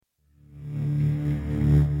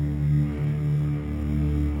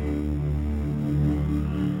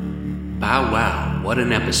Wow, wow, what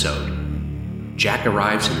an episode. Jack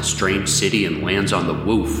arrives in a strange city and lands on the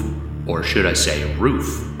woof, or should I say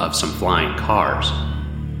roof, of some flying cars.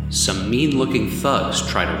 Some mean-looking thugs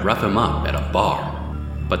try to rough him up at a bar,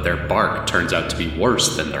 but their bark turns out to be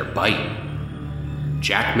worse than their bite.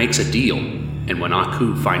 Jack makes a deal, and when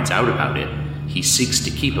Aku finds out about it, he seeks to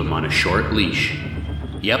keep him on a short leash.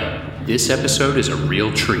 Yep, this episode is a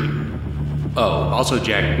real treat. Oh, also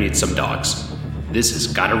Jack needs some dogs. This has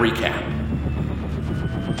Gotta Recap.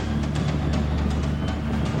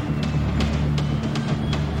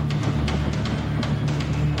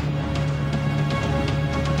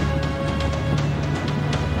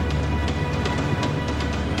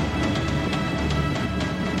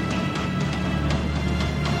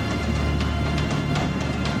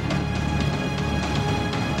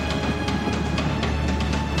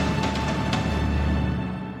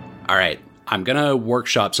 All right, I'm going to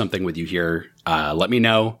workshop something with you here. Let me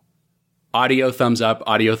know. Audio thumbs up,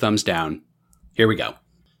 audio thumbs down. Here we go.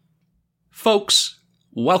 Folks,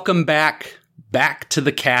 welcome back to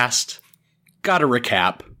the cast. Gotta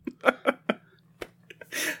recap.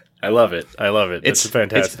 I love it. It's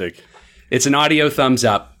fantastic. It's an audio thumbs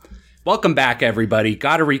up. Welcome back, everybody.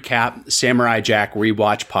 Gotta recap. Samurai Jack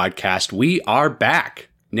Rewatch Podcast. We are back.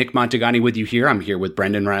 Nick Montagani with you here. I'm here with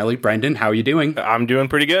Brendan Riley. Brendan, how are you doing? I'm doing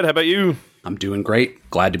pretty good. How about you? I'm doing great.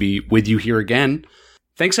 Glad to be with you here again.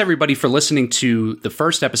 Thanks, everybody, for listening to the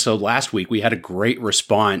first episode last week. We had a great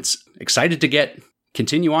response. Excited to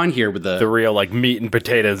continue on here with the real, meat and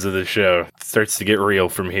potatoes of the show. It starts to get real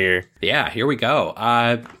from here. Yeah, here we go.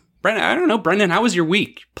 Brendan, I don't know, Brendan, how was your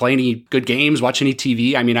week? Play any good games? Watch any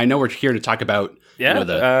TV? I mean, I know we're here to talk about...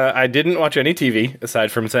 Yeah, I didn't watch any TV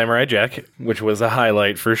aside from Samurai Jack, which was a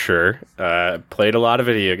highlight for sure. Played a lot of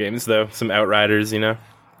video games, though. Some Outriders,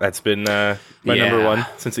 That's been my number one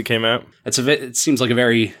since it came out. It seems like a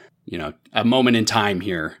very, a moment in time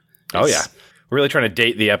here. Oh, yeah. We're really trying to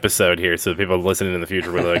date the episode here so people listening in the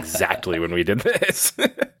future will know exactly when we did this.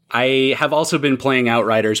 I have also been playing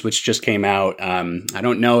Outriders, which just came out. I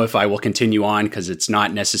don't know if I will continue on because it's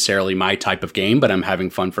not necessarily my type of game, but I'm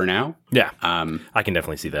having fun for now. Yeah, I can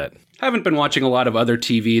definitely see that. Haven't been watching a lot of other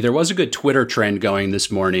TV. There was a good Twitter trend going this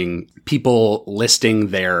morning. People listing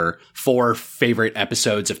their 4 favorite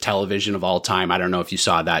episodes of television of all time. I don't know if you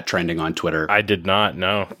saw that trending on Twitter. I did not,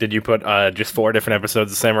 no. Did you put just 4 different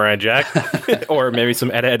episodes of Samurai Jack? Or maybe some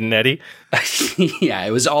Ed, Edd, and Eddy? Yeah,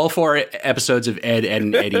 it was all 4 episodes of Ed, Edd,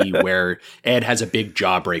 and Eddy where Ed has a big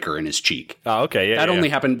jawbreaker in his cheek. Oh, okay, yeah. That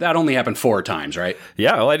only happened 4 times, right?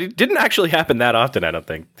 Yeah, well, it didn't actually happen that often, I don't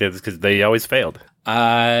think. It's because they always failed.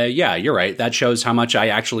 Yeah, you're right. That shows how much I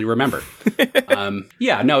actually remember.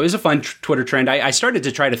 Yeah, no, it was a fun Twitter trend. I started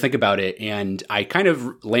to try to think about it, and I kind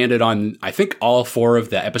of landed on, I think all 4 of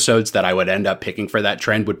the episodes that I would end up picking for that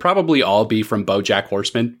trend would probably all be from BoJack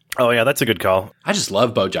Horseman. Oh, yeah, that's a good call. I just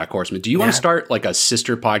love BoJack Horseman. Do you want to start like a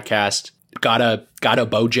sister podcast? Gotta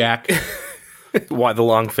BoJack? Why the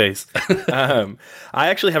long face? I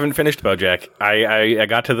actually haven't finished BoJack. I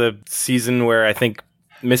got to the season where I think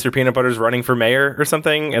Mr. Peanut Butter's running for mayor or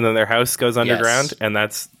something, and then their house goes underground, and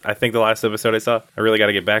that's, I think, the last episode I saw. I really got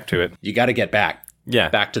to get back to it. You got to get back. Yeah.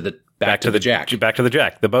 Back to the Jack. Back to the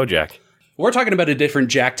Jack, the BoJack. We're talking about a different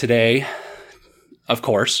Jack today, of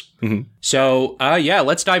course. Mm-hmm. So,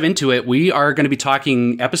 let's dive into it. We are going to be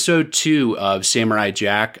talking episode 2 of Samurai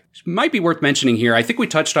Jack. Might be worth mentioning here. I think we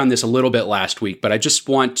touched on this a little bit last week, but I just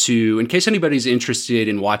want to, in case anybody's interested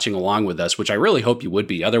in watching along with us, which I really hope you would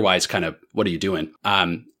be. Otherwise, kind of, what are you doing?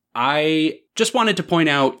 I just wanted to point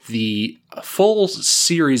out the full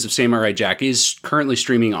series of Samurai Jack is currently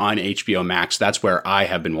streaming on HBO Max. That's where I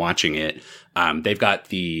have been watching it. They've got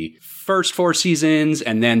the first 4 seasons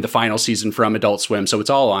and then the final season from Adult Swim. So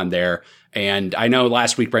it's all on there. And I know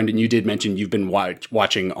last week, Brendan, you did mention you've been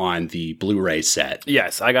watching on the Blu-ray set.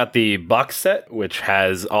 Yes, I got the box set, which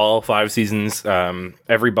has all 5 seasons.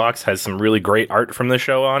 Every box has some really great art from the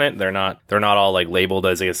show on it. They're not all like labeled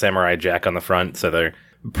as a Samurai Jack on the front, so they're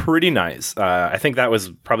pretty nice. I think that was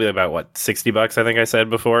probably about, $60, I think I said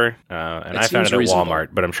before. And I found it at Walmart,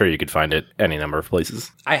 but I'm sure you could find it any number of places.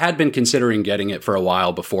 I had been considering getting it for a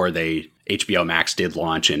while before HBO Max did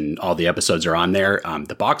launch and all the episodes are on there.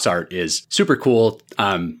 The box art is super cool.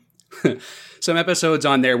 Some episodes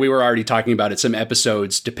on there, we were already talking about it, some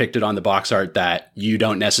episodes depicted on the box art that you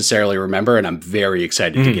don't necessarily remember, and I'm very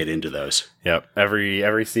excited to get into those. Yep.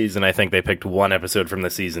 Every season, I think they picked 1 episode from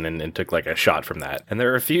the season and took like a shot from that. And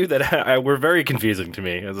there are a few that were very confusing to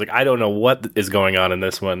me. I was like, I don't know what is going on in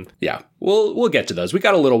this one. Yeah, we'll get to those. We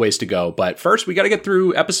got a little ways to go, but first we got to get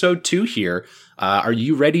through episode 2 here. Are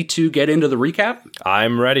you ready to get into the recap?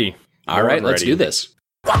 I'm ready. All right, let's do this.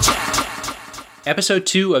 Watch it. Episode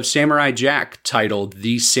 2 of Samurai Jack, titled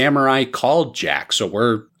The Samurai Called Jack. So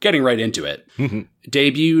we're getting right into it.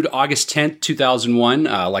 Debuted August 10th, 2001.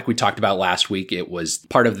 Like we talked about last week, it was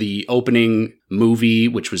part of the opening movie,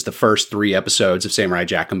 which was the first 3 episodes of Samurai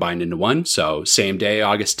Jack combined into one. So same day,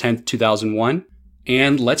 August 10th, 2001.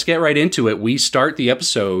 And let's get right into it. We start the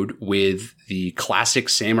episode with the classic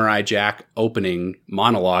Samurai Jack opening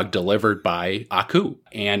monologue delivered by Aku.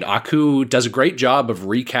 And Aku does a great job of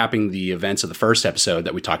recapping the events of the first episode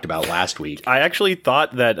that we talked about last week. I actually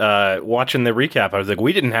thought that watching the recap, I was like,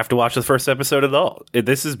 we didn't have to watch the first episode at all.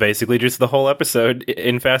 This is basically just the whole episode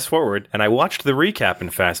in fast forward. And I watched the recap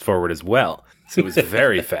in fast forward as well. So it was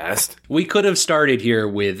very fast. We could have started here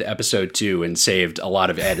with episode 2 and saved a lot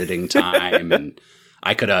of editing time, and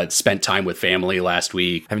I could have spent time with family last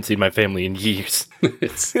week. I haven't seen my family in years.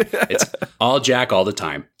 It's all Jack all the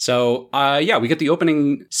time. So, we get the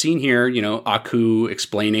opening scene here, Aku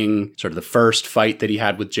explaining sort of the first fight that he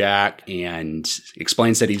had with Jack, and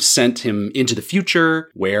explains that he's sent him into the future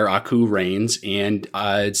where Aku reigns, and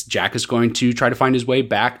Jack is going to try to find his way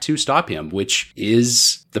back to stop him, which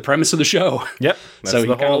is the premise of the show. Yep. So he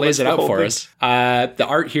kind of lays it out for us. The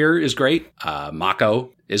art here is great.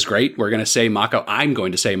 Mako is great. We're going to say Mako. I'm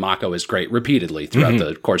going to say Mako is great repeatedly throughout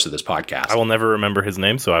the course of this podcast. I will never remember his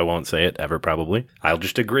name, so I won't say it ever, probably. I'll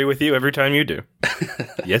just agree with you every time you do.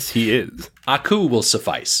 Yes, he is. Aku will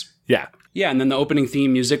suffice. Yeah. Yeah, and then the opening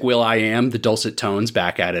theme music, Will I Am, the dulcet tones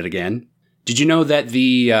back at it again. Did you know that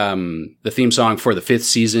the theme song for the 5th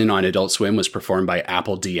season on Adult Swim was performed by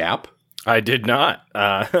Apple D-App? I did not.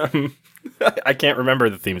 I can't remember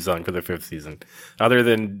the theme song for the 5th season, other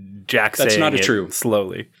than Jack saying not it true.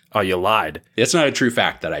 slowly. Oh, you lied. It's not a true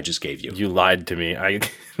fact that I just gave you. You lied to me. I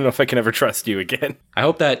don't know if I can ever trust you again. I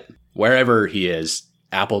hope that wherever he is,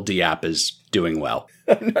 Apple D-App is doing well.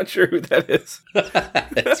 I'm not sure who that is.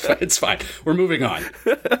 It's fine. We're moving on.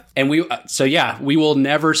 And we will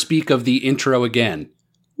never speak of the intro again.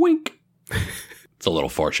 Wink. It's a little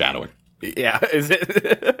foreshadowing. Yeah, is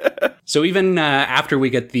it? So even after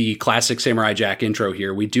we get the classic Samurai Jack intro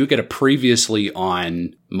here, we do get a previously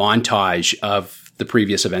on montage of the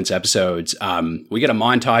previous events episodes. We get a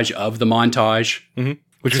montage of the montage. Mm-hmm.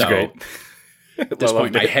 Which is great. At this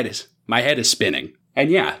point, my head is spinning.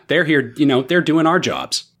 And yeah, they're here, they're doing our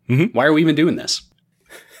jobs. Mm-hmm. Why are we even doing this?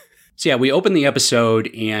 So yeah, we open the episode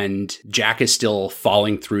and Jack is still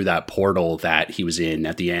falling through that portal that he was in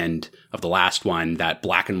at the end of the last one, that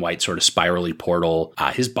black and white sort of spirally portal.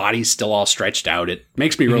 His body's still all stretched out. It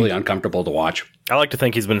makes me really uncomfortable to watch. I like to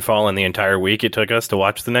think he's been falling the entire week it took us to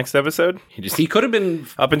watch the next episode. He could have been...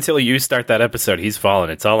 Up until you start that episode, he's fallen.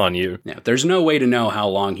 It's all on you. Yeah, there's no way to know how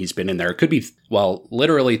long he's been in there. It could be,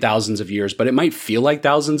 literally thousands of years, but it might feel like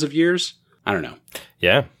thousands of years. I don't know.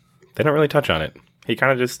 Yeah, they don't really touch on it. He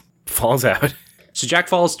kind of just falls out. So Jack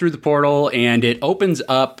falls through the portal, and it opens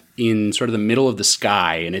up in sort of the middle of the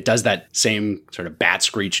sky, and it does that same sort of bat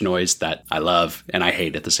screech noise that I love and I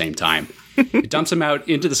hate at the same time. It dumps him out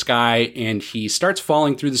into the sky, and he starts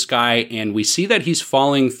falling through the sky, and we see that he's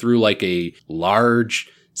falling through like a large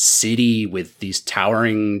city with these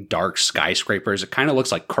towering dark skyscrapers. It kind of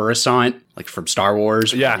looks like Coruscant, like from Star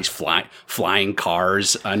Wars. Yeah. These flying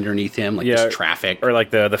cars underneath him, like this traffic. Or like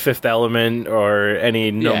the Fifth Element or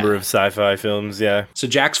any number of sci-fi films, yeah. So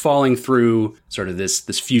Jack's falling through sort of this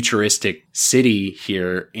futuristic city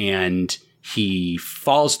here, and he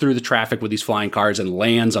falls through the traffic with these flying cars and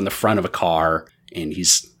lands on the front of a car, and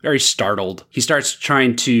he's very startled. He starts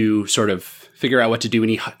trying to sort of figure out what to do, and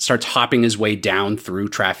he starts hopping his way down through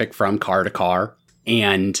traffic from car to car.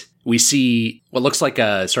 And we see what looks like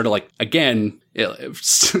a sort of like, again,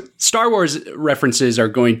 Star Wars references are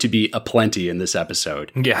going to be aplenty in this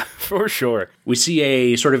episode. Yeah, for sure. We see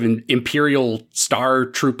a sort of an Imperial Star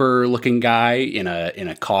Trooper looking guy in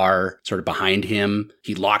a car sort of behind him.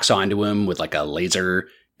 He locks onto him with like a laser.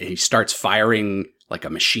 He starts firing like a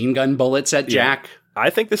machine gun bullets at Jack. Yeah. I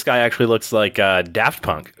think this guy actually looks like Daft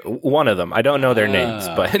Punk. One of them. I don't know their names,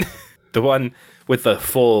 but the one with the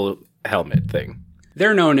full helmet thing.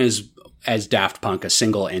 They're known as Daft Punk, a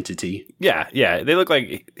single entity. Yeah.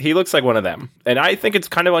 He looks like one of them. And I think it's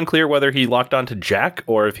kind of unclear whether he locked onto Jack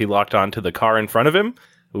or if he locked onto the car in front of him.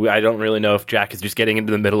 I don't really know if Jack is just getting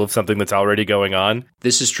into the middle of something that's already going on.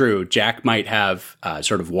 This is true. Jack might have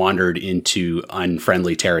sort of wandered into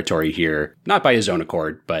unfriendly territory here, not by his own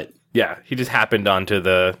accord, but... Yeah, he just happened onto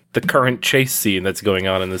the current chase scene that's going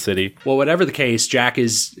on in the city. Well, whatever the case, Jack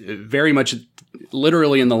is very much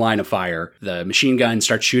literally in the line of fire. The machine gun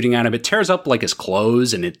starts shooting at him. It tears up like his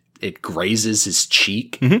clothes, and it grazes his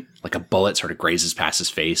cheek. Mm-hmm. Like a bullet sort of grazes past his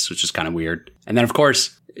face, which is kind of weird. And then, of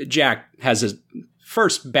course, Jack has a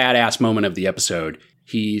first badass moment of the episode,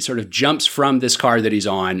 he sort of jumps from this car that he's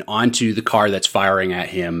on onto the car that's firing at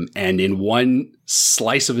him. And in one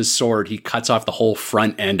slice of his sword, he cuts off the whole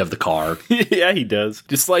front end of the car. Yeah, he does.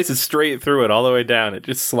 Just slices straight through it all the way down. It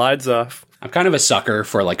just slides off. I'm kind of a sucker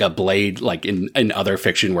for like a blade, like in other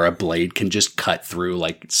fiction where a blade can just cut through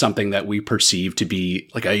like something that we perceive to be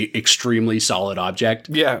like a extremely solid object.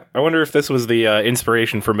 Yeah. I wonder if this was the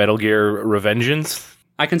inspiration for Metal Gear Revengeance.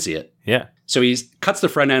 I can see it. Yeah. So he cuts the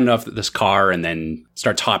front end of this car and then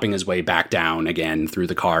starts hopping his way back down again through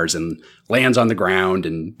the cars and lands on the ground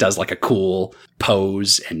and does like a cool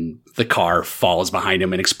pose, and the car falls behind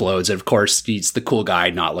him and explodes. And of course, he's the cool guy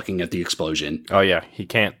not looking at the explosion. Oh yeah, he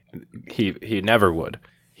can't. He never would.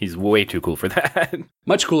 He's way too cool for that.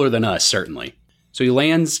 Much cooler than us, certainly. So he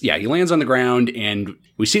lands on the ground, and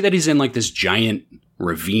we see that he's in like this giant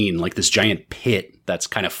ravine, like this giant pit that's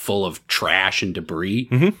kind of full of trash and debris.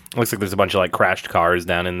 Mm-hmm. Looks like there's a bunch of like crashed cars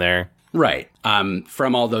down in there. Right.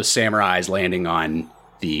 From all those samurais landing on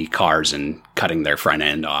the cars and cutting their front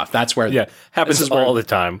end off. That's where... Yeah, happens all the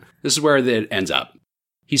time. This is where it ends up.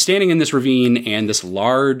 He's standing in this ravine, and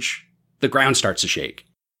the ground starts to shake.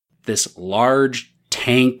 This large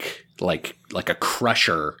tank, like a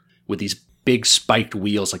crusher with these big spiked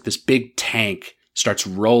wheels, like this big tank starts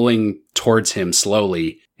rolling towards him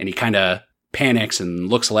slowly, and he kind of panics and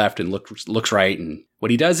looks left and looks right. And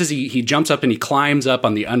what he does is he jumps up and he climbs up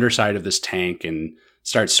on the underside of this tank and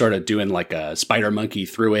starts sort of doing like a spider monkey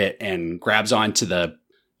through it and grabs onto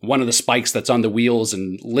one of the spikes that's on the wheels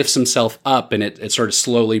and lifts himself up, and it sort of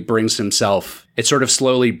slowly brings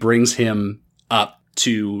him up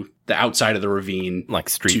to the outside of the ravine, like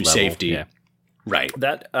street level safety. Yeah. Right.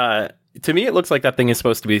 That to me, it looks like that thing is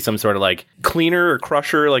supposed to be some sort of like cleaner or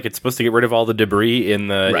crusher. Like it's supposed to get rid of all the debris in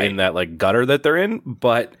that like gutter that they're in.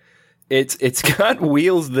 But it's got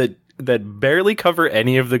wheels that barely cover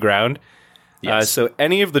any of the ground. Yes. So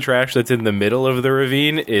any of the trash that's in the middle of the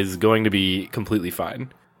ravine is going to be completely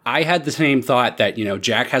fine. I had the same thought that,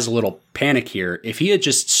 Jack has a little panic here. If he had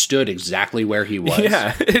just stood exactly where he was,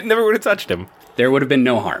 yeah, it never would have touched him. There would have been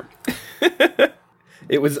no harm.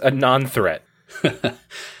 It was a non-threat.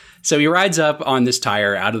 So he rides up on this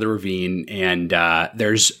tire out of the ravine, and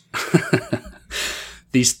there's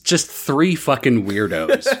these just three fucking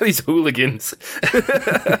weirdos. These hooligans.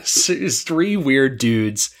 There's three weird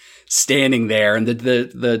dudes standing there, and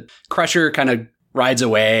the crusher kind of rides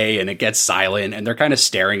away, and it gets silent, and they're kind of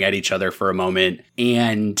staring at each other for a moment.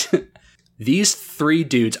 And these three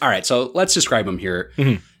dudes, all right, so let's describe them here.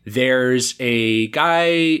 Mm-hmm. There's a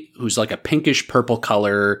guy who's like a pinkish purple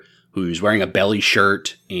color, who's wearing a belly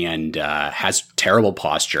shirt and has terrible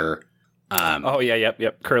posture.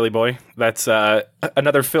 Yep. Curly boy. That's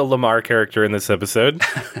another Phil LaMarr character in this episode.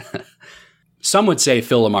 Some would say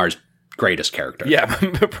Phil LaMarr's greatest character. Yeah,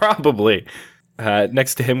 probably.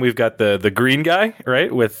 Next to him, we've got the green guy,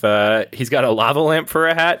 right? With he's got a lava lamp for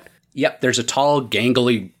a hat. Yep, there's a tall,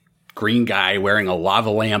 gangly green guy wearing a lava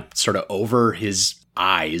lamp sort of over his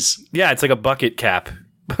eyes. Yeah, it's like a bucket cap,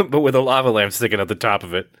 but with a lava lamp sticking at the top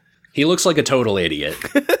of it. He looks like a total idiot.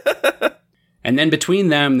 And then between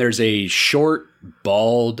them, there's a short,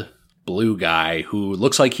 bald, blue guy who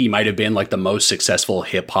looks like he might have been like the most successful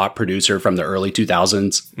hip-hop producer from the early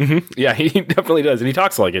 2000s. Mm-hmm. Yeah, he definitely does. And he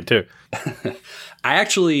talks like it, too. I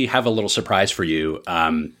actually have a little surprise for you.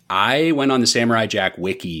 I went on the Samurai Jack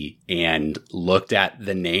wiki and looked at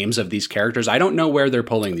the names of these characters. I don't know where they're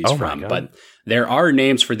pulling these from, but there are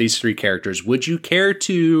names for these three characters. Would you care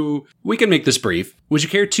to... We can make this brief. Would you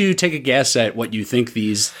care to take a guess at what you think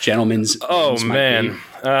these gentlemen's names might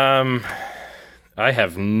be? I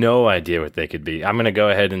have no idea what they could be. I'm going to go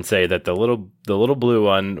ahead and say that the little blue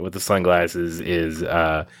one with the sunglasses is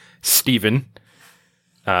Steven.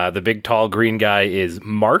 The big tall green guy is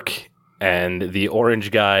Mark, and the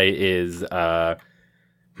orange guy is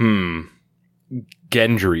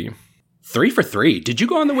Gendry. 3 for 3. Did you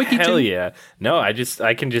go on the wiki too? Hell yeah. No, I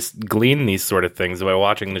can just glean these sort of things by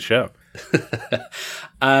watching the show.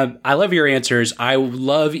 I love your answers. I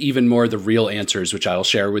love even more the real answers, which I'll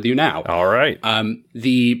share with you now. All right.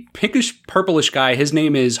 The pinkish purplish guy, his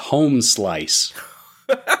name is Home Slice.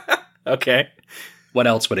 Okay. What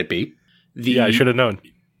else would it be? Yeah, I should have known.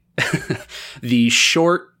 The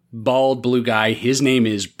short, bald blue guy, his name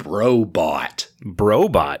is Brobot.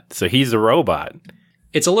 Brobot. So he's a robot.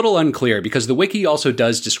 It's a little unclear because the wiki also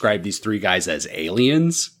does describe these three guys as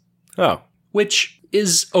aliens. Oh. Which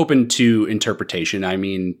is open to interpretation. I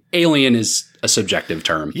mean, alien is a subjective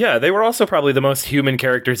term. Yeah, they were also probably the most human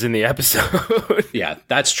characters in the episode. Yeah,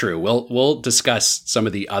 that's true. We'll discuss some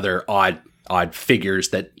of the other odd figures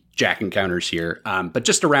that Jack encounters here. But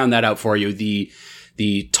just to round that out for you, the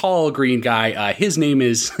the tall green guy. His name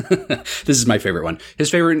is, this is my favorite one.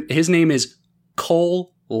 His name is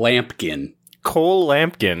Cole Lampkin. Cole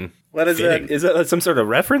Lampkin. What is Fitting. that? Is that some sort of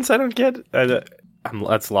reference I don't get?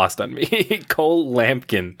 That's lost on me. Cole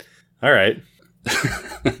Lampkin. All right.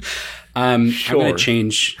 Sure. I'm going to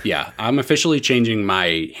change. Yeah, I'm officially changing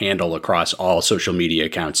my handle across all social media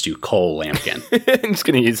accounts to Cole Lampkin. I'm just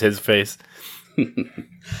going to use his face.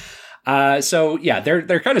 So yeah,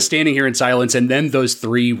 they're kind of standing here in silence, and then those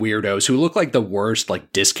three weirdos who look like the worst,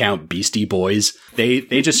 like discount Beastie Boys, they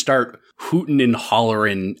just start hooting and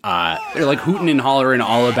hollering. They're like hooting and hollering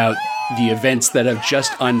all about the events that have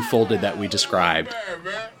just unfolded that we described.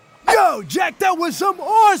 Yo, Jack, that was some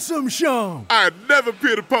awesome show. I never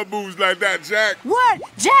peer to pump moves like that, Jack. What?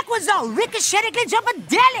 Jack was all ricocheting and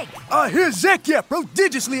jumpadelic. Here's Zack, yeah,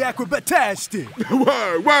 prodigiously acrobatastic.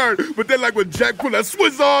 Word. But then, like, when Jack put that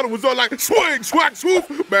Swizz on, it was all like, swing, swag,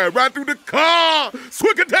 swoop. Man, right through the car.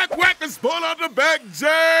 Swing attack, whack, and spoil out the back,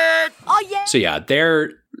 Jack. Oh, yeah. So yeah,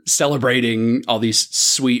 they're celebrating all these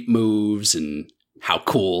sweet moves and how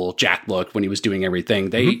cool Jack looked when he was doing everything.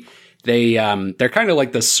 They're kind of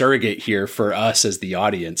like the surrogate here for us as the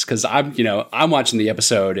audience, because I'm watching the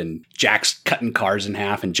episode and Jack's cutting cars in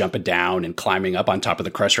half and jumping down and climbing up on top of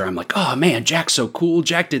the crusher. I'm like, oh man, Jack's so cool.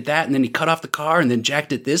 Jack did that, and then he cut off the car, and then Jack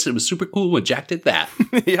did this. It was super cool when Jack did that.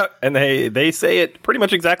 Yeah, and they say it pretty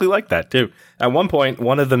much exactly like that too. At one point,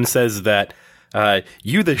 one of them says that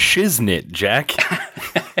you the shiznit, Jack.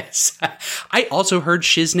 I also heard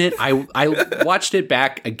shiznit. I watched it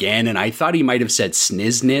back again, and I thought he might have said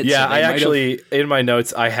sniznit. Yeah, so I actually, in my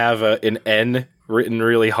notes, I have an N written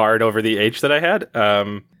really hard over the H that I had.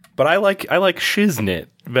 But I like shiznit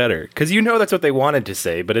better, because that's what they wanted to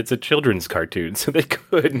say, but it's a children's cartoon, so they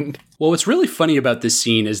couldn't. Well, what's really funny about this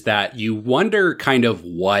scene is that you wonder kind of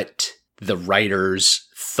what the writers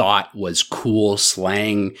thought was cool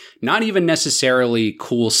slang, not even necessarily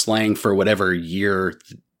cool slang for whatever year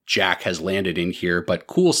Jack has landed in here, but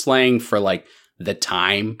cool slang for like the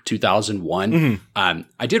time, 2001. Mm-hmm.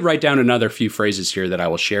 I did write down another few phrases here that I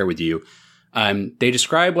will share with you. They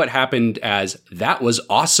describe what happened as, that was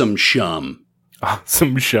awesome shum.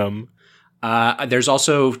 Awesome shum. There's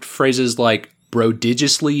also phrases like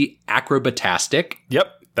prodigiously acrobatastic.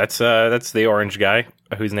 Yep. That's the orange guy,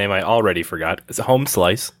 whose name I already forgot. It's Home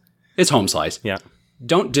Slice. It's Home Slice. Yeah.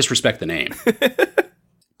 Don't disrespect the name.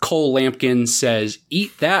 Cole Lampkin says,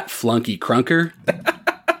 eat that, flunky crunker.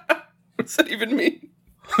 What's that even mean?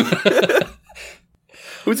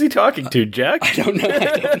 Who's he talking to, Jack? I don't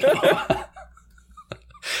know.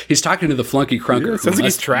 He's talking to the flunky crunker. Yeah, sounds like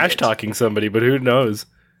he's trash talking somebody, but who knows?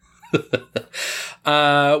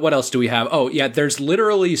 What else do we have? Oh, yeah, there's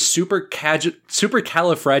literally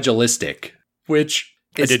supercalifragilistic, which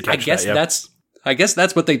is, I guess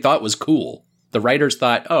that's what they thought was cool. The writers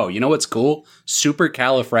thought, oh, you know what's cool?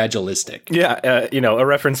 Supercalifragilistic. Yeah, a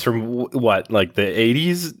reference from what, like the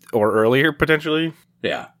 80s or earlier, potentially?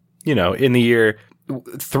 Yeah. In the year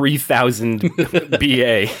 3000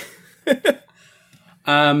 BA.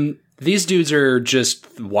 These dudes are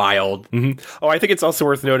just wild. Mm-hmm. Oh, I think it's also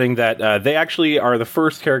worth noting that they actually are the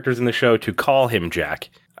first characters in the show to call him Jack.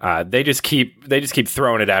 They just keep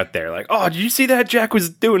throwing it out there, like, oh, did you see that? Jack was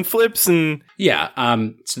doing flips and yeah.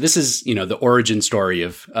 So this is the origin story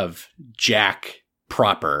of Jack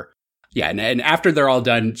proper. Yeah, and after they're all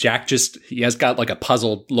done, Jack he has got like a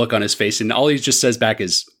puzzled look on his face, and all he just says back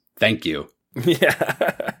is "thank you."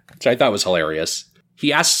 Yeah, which I thought was hilarious.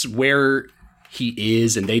 He asks where he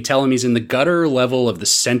is, and they tell him he's in the gutter level of the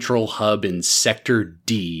central hub in Sector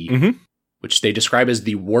D. Mm-hmm. Which they describe as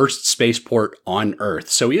the worst spaceport on Earth.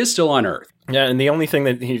 So he is still on Earth. Yeah, and the only thing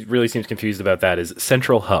that he really seems confused about that is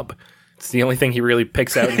Central Hub. It's the only thing he really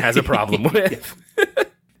picks out and has a problem with.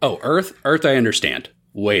 Oh, Earth? Earth, I understand.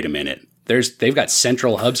 Wait a minute. They've got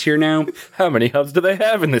central hubs here now? How many hubs do they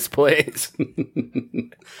have in this place?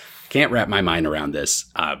 Can't wrap my mind around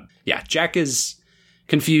this. Yeah, Jack is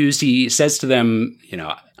confused. He says to them,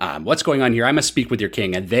 what's going on here? I must speak with your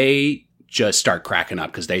king. And they just start cracking up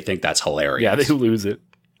because they think that's hilarious. Yeah, they lose it.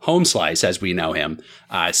 Home Slice, as we know him,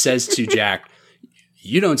 says to Jack,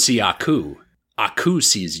 you don't see Aku. Aku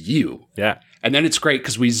sees you. Yeah. And then it's great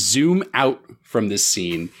because we zoom out from this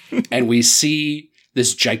scene and we see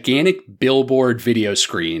this gigantic billboard video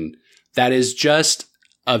screen that is just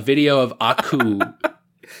a video of Aku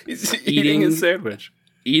He's eating a sandwich.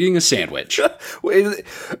 Eating a sandwich.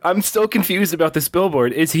 I'm still confused about this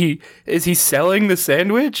billboard. Is he selling the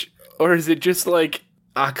sandwich? Or is it just like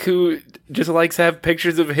Aku just likes to have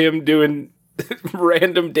pictures of him doing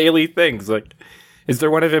random daily things? Like, is there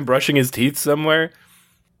one of him brushing his teeth somewhere?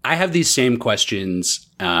 I have these same questions.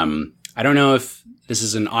 I don't know if this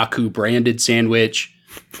is an Aku branded sandwich,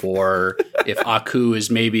 or if Aku is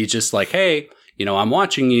maybe just like, hey, I'm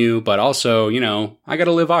watching you, but also, I got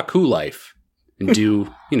to live Aku life and do,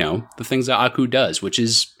 the things that Aku does, which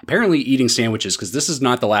is apparently eating sandwiches, because this is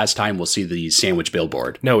not the last time we'll see the sandwich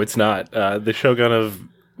billboard. No, it's not. The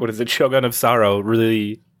Shogun of Sorrow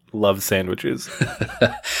really loves sandwiches.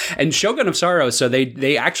 And Shogun of Sorrow, so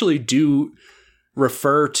they actually do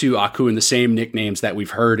refer to Aku in the same nicknames that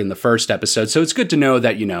we've heard in the first episode. So it's good to know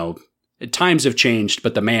that, times have changed,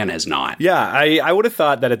 but the man has not. Yeah, I would have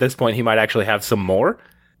thought that at this point he might actually have some more.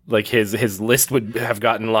 Like his list would have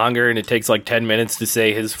gotten longer, and it takes like 10 minutes to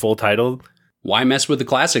say his full title. Why mess with the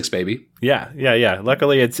classics, baby? Yeah.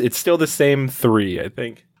 Luckily, it's still the same 3, I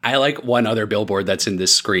think. I like one other billboard that's in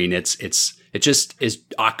this screen. It just is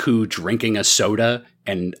Aku drinking a soda,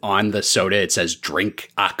 and on the soda it says "Drink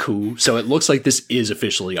Aku." So it looks like this is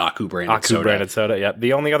officially Aku branded soda. Aku branded soda. Yeah.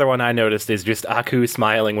 The only other one I noticed is just Aku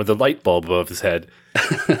smiling with a light bulb above his head.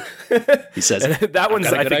 He says that one's,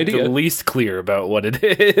 I think, the least clear about what it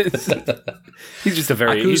is. He's just a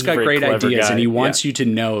very Aku's got great ideas, guy. And he wants you to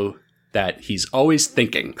know that he's always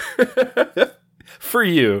thinking for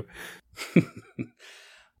you.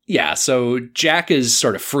 Yeah, so Jack is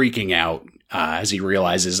sort of freaking out as he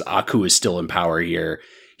realizes Aku is still in power here.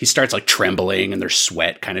 He starts like trembling, and there's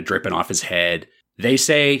sweat kind of dripping off his head. He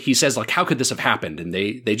says like, how could this have happened? And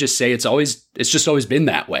they just say it's just always been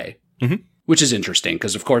that way, which is interesting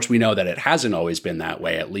because of course we know that it hasn't always been that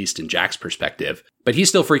way, at least in Jack's perspective. But he's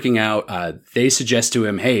still freaking out. They suggest to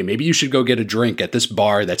him, hey, maybe you should go get a drink at this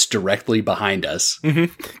bar that's directly behind us.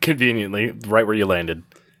 Conveniently, right where you landed.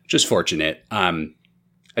 Just fortunate.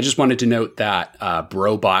 I just wanted to note that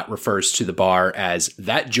Brobot refers to the bar as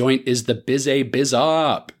that joint is the Biz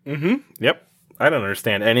Up. Yep. I don't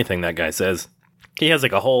understand anything that guy says. He has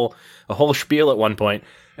like a whole spiel at one point,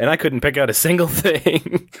 and I couldn't pick out a single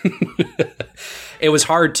thing. It was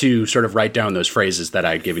hard to sort of write down those phrases that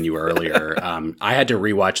I'd given you earlier. I had to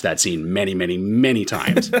rewatch that scene many, many, many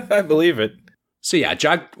times. I believe it. So yeah,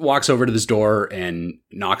 Jack walks over to this door and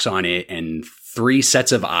knocks on it, and 3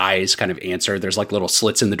 sets of eyes kind of answer. There's like little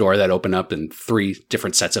slits in the door that open up, and 3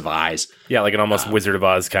 different sets of eyes. Yeah, like an almost Wizard of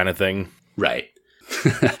Oz kind of thing. Right.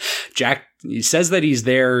 Jack, he says that he's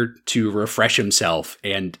there to refresh himself,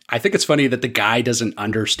 and I think it's funny that the guy doesn't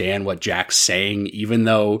understand what Jack's saying, even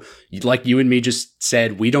though, like you and me just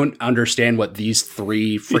said, we don't understand what these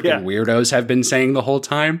 3 freaking weirdos have been saying the whole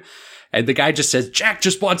time. And the guy just says, Jack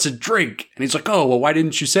just wants a drink. And he's like, oh, well, why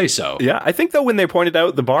didn't you say so? Yeah, I think, though, when they pointed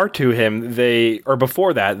out the bar to him,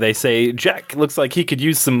 before that, they say, Jack looks like he could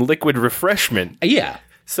use some liquid refreshment. Yeah.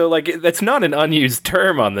 So, like, that's not an unused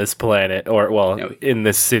term on this planet, or, well, in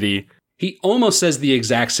this city. He almost says the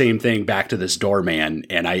exact same thing back to this doorman.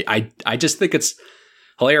 And I just think it's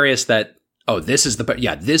hilarious that, this is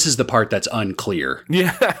the part that's unclear.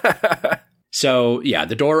 Yeah. So, yeah,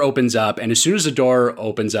 the door opens up, and as soon as the door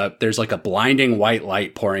opens up, there's like a blinding white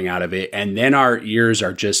light pouring out of it, and then our ears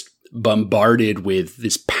are just bombarded with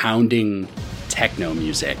this pounding techno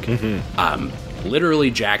music.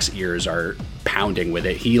 Literally, Jack's ears are pounding with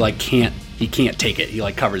it. He can't take it. He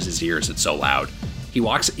like covers his ears. It's so loud. He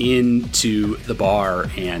walks into the bar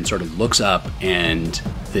and sort of looks up, and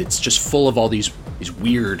it's just full of all these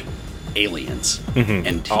weird aliens,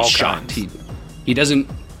 and he's shocked. He doesn't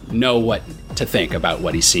know what to think about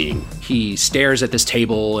what he's seeing. He stares at this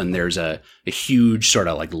table, and there's a huge sort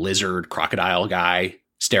of like lizard crocodile guy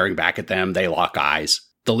staring back at them. They lock eyes.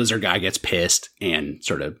 The lizard guy gets pissed and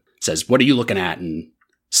sort of says, what are you looking at? And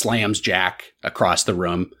slams Jack across the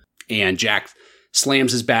room. And Jack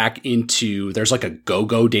slams his back into, there's like a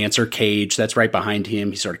go-go dancer cage that's right behind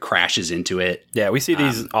him. He sort of crashes into it. Yeah, we see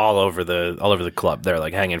these all over the club. They're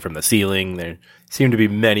like hanging from the ceiling. There seem to be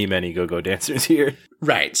many, many go-go dancers here.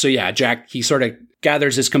 Right. So yeah, Jack, he sort of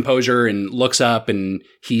gathers his composure and looks up, and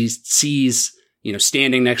he sees,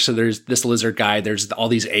 standing next to this lizard guy, there's all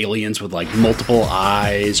these aliens with like multiple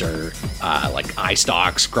eyes or like eye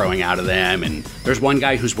stalks growing out of them. And there's one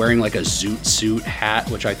guy who's wearing like a zoot suit hat,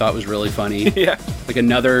 which I thought was really funny. Yeah.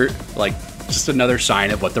 Just another sign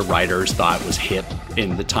of what the writers thought was hip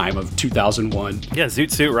in the time of 2001. Yeah, Zoot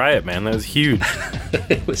Suit Riot, man. That was huge.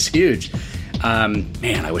 It was huge.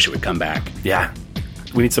 Man, I wish it would come back. Yeah.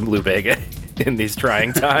 We need some Lou Bega in these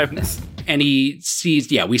trying times. And he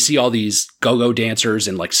sees, we see all these go-go dancers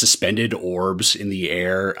and like suspended orbs in the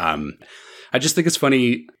air. I just think it's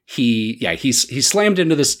funny. He's slammed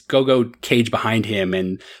into this go-go cage behind him,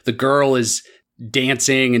 and the girl is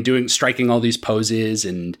dancing and striking all these poses,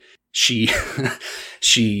 and she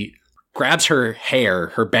grabs her hair,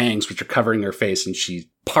 her bangs, which are covering her face, and she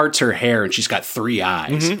parts her hair, and she's got 3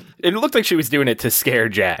 eyes. Mm-hmm. It looked like she was doing it to scare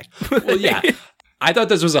Jack. Well, yeah. I thought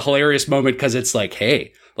this was a hilarious moment because it's like,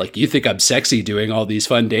 hey, like, you think I'm sexy doing all these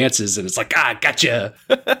fun dances, and it's like, gotcha.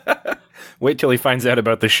 Wait till he finds out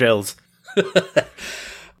about the shells.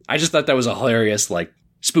 I just thought that was a hilarious, like,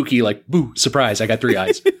 spooky, like, boo, surprise, I got 3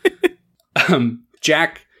 eyes.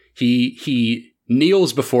 Jack, he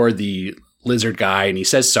kneels before the lizard guy, and he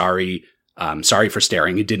says sorry. Sorry for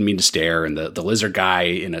staring. He didn't mean to stare. And the lizard guy,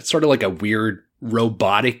 in a sort of like a weird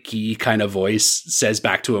robotic-y kind of voice, says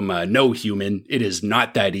back to him, no, human, it is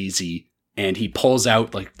not that easy. And he pulls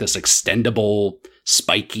out like this extendable,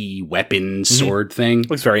 spiky weapon sword thing.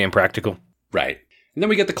 Looks very impractical. Right. And then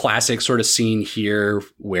we get the classic sort of scene here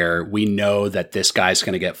where we know that this guy's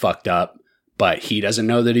going to get fucked up, but he doesn't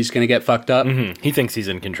know that he's going to get fucked up. Mm-hmm. He thinks he's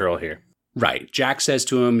in control here. Right. Jack says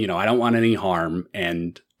to him, I don't want any harm.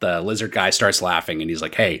 And the lizard guy starts laughing and he's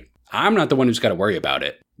like, hey, I'm not the one who's got to worry about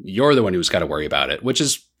it. You're the one who's got to worry about it, which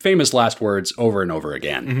is famous last words over and over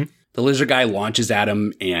again. Mm-hmm. The lizard guy launches at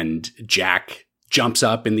him and Jack jumps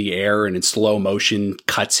up in the air and in slow motion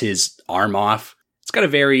cuts his arm off. It's got a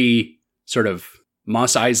very sort of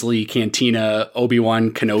Mos Eisley Cantina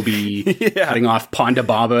Obi-Wan Kenobi cutting off Ponda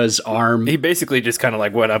Baba's arm. He basically just kind of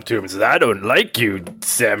like went up to him and said, I don't like you,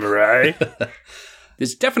 samurai.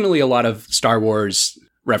 There's definitely a lot of Star Wars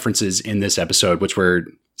references in this episode, which were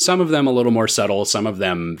some of them a little more subtle, some of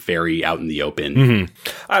them very out in the open. Mm-hmm.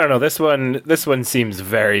 I don't know. This one seems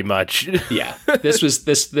very much. Yeah.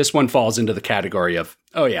 This one falls into the category of,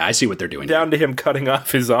 oh yeah, I see what they're doing. Down to him cutting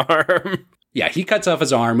off his arm. Yeah, he cuts off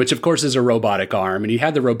his arm, which of course is a robotic arm, and he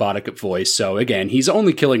had the robotic voice. So again, he's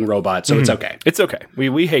only killing robots, so it's okay. It's okay.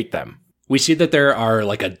 We hate them. We see that there are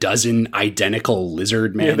like a dozen identical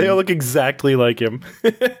lizard men. Yeah, they all look exactly like him,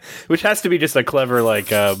 which has to be just a clever like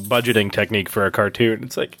budgeting technique for a cartoon.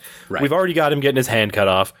 It's like, We've already got him getting his hand cut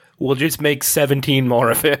off. We'll just make 17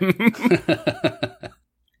 more of him.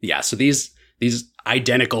 Yeah, so these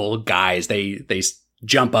identical guys, they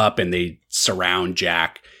jump up and they surround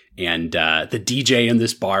Jack. And the DJ in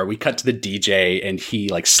this bar, we cut to the DJ and he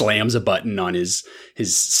like slams a button on his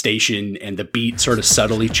station and the beat sort of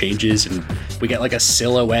subtly changes and we get like a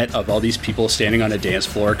silhouette of all these people standing on a dance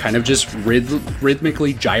floor kind of just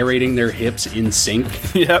rhythmically gyrating their hips in sync.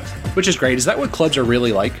 Yep. Which is great. Is that what clubs are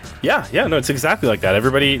really like? Yeah, no, it's exactly like that.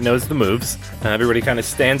 Everybody knows the moves. Everybody kind of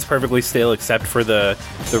stands perfectly still except for the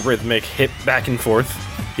rhythmic hip back and forth.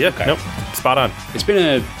 Yeah, okay. Nope, spot on. It's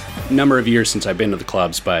been a number of years since I've been to the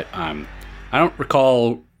clubs, but I don't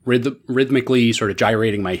recall rhythmically sort of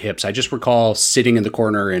gyrating my hips. I just recall sitting in the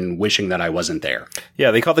corner and wishing that I wasn't there.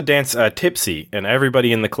 Yeah, they call the dance tipsy, and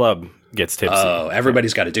everybody in the club gets tipsy. Oh,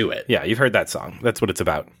 everybody's got to do it. Yeah, you've heard that song. That's what it's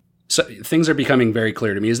about. So things are becoming very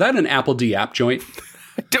clear to me. Is that an Apple D app joint?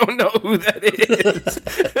 I don't know who that is.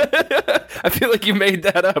 I feel like you made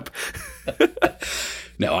that up.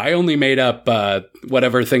 No, I only made up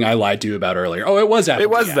whatever thing I lied to you about earlier. Oh, it was Apple. It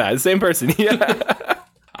was that. Same person. Yeah.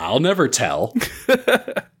 I'll never tell.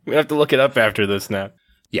 We have to look it up after this now.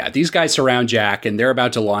 Yeah, these guys surround Jack, and they're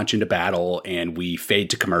about to launch into battle, and we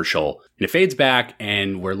fade to commercial. And it fades back,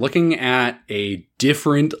 and we're looking at a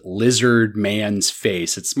different lizard man's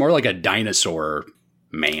face. It's more like a dinosaur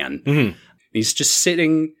man. Mm-hmm. He's just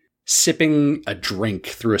sitting, sipping a drink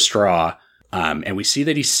through a straw. And we see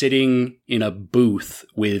that he's sitting in a booth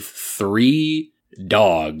with 3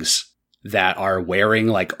 dogs that are wearing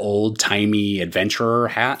like old-timey adventurer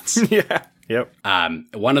hats. Yeah. Yep.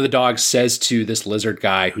 One of the dogs says to this lizard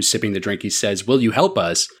guy who's sipping the drink, he says, "Will you help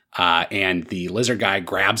us?" And the lizard guy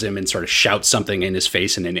grabs him and sort of shouts something in his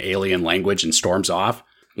face in an alien language and storms off.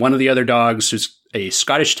 One of the other dogs, who's a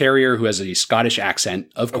Scottish Terrier who has a Scottish accent,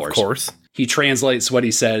 of course. Of course. He translates what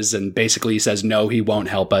he says and basically says, no, he won't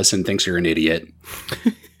help us and thinks you're an idiot.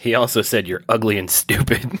 He also said you're ugly and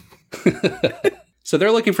stupid. So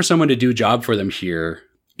they're looking for someone to do a job for them here.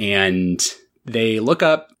 And they look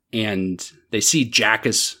up and they see Jack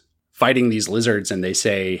is fighting these lizards and they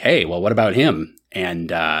say, hey, well, what about him?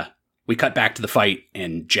 And we cut back to the fight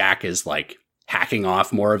and Jack is like hacking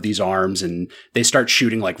off more of these arms and they start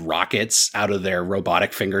shooting like rockets out of their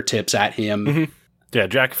robotic fingertips at him. Mm-hmm. Yeah,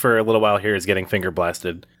 Jack for a little while here is getting finger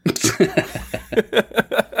blasted.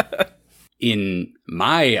 In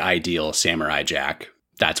my ideal Samurai Jack,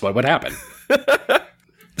 that's what would happen.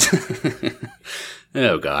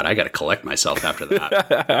 Oh God, I got to collect myself after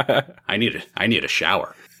that. I need a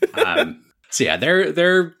shower. So yeah,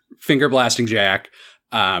 they're finger blasting Jack,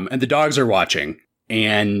 and the dogs are watching,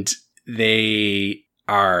 and they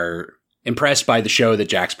are impressed by the show that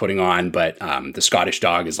Jack's putting on, but the Scottish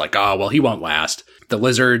dog is like, oh, well, he won't last. The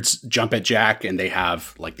lizards jump at Jack, and they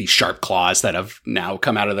have like these sharp claws that have now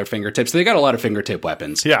come out of their fingertips. They got a lot of fingertip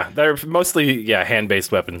weapons. Yeah, they're mostly,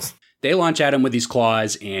 hand-based weapons. They launch at him with these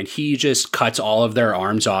claws, and he just cuts all of their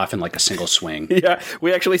arms off in like a single swing. Yeah,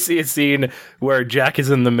 we actually see a scene where Jack is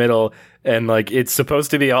in the middle, and like it's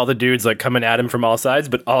supposed to be all the dudes like coming at him from all sides,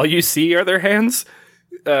 but all you see are their hands.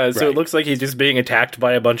 So it looks like he's just being attacked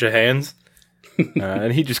by a bunch of hands,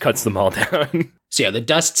 and he just cuts them all down. So yeah, the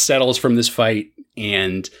dust settles from this fight,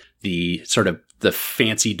 and the sort of the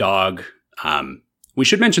fancy dog. We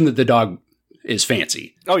should mention that the dog is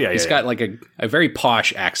fancy. Oh yeah, he's got like a very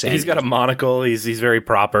posh accent. He's got a monocle. He's very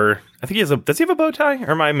proper. I think he has a. Does he have a bow tie?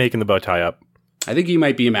 Or am I making the bow tie up? I think you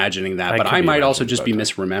might be imagining that, but I might also just be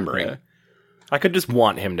misremembering. Yeah. I could just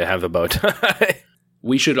want him to have a bow tie.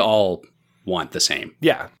 We should all want the same.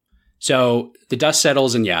 Yeah. So the dust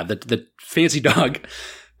settles, and yeah, the fancy dog,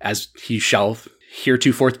 as he shall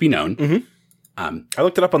heretofore be known. Mm-hmm. I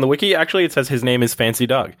looked it up on the wiki. Actually, it says his name is Fancy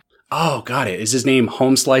Dog. Oh, got it. Is his name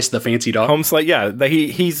Homeslice the Fancy Dog? Homeslice, yeah.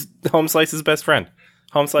 He's Homeslice's best friend.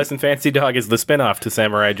 Homeslice and Fancy Dog is the spinoff to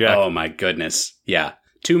Samurai Jack. Oh my goodness. Yeah.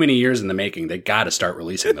 Too many years in the making. They got to start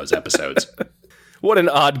releasing those episodes. What an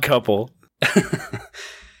odd couple.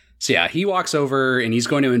 So yeah, he walks over and he's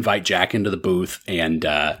going to invite Jack into the booth, and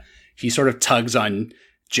he sort of tugs on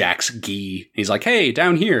Jack's gi. He's like, hey,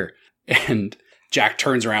 down here. And Jack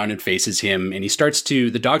turns around and faces him, and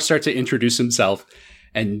the dog starts to introduce himself.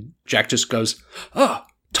 And Jack just goes, oh,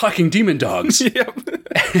 talking demon dogs. Yep.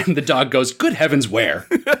 And the dog goes, good heavens, where?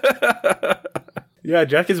 Yeah,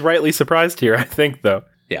 Jack is rightly surprised here, I think, though.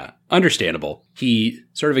 Yeah, understandable. He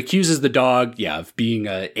sort of accuses the dog, of being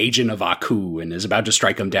an agent of Aku and is about to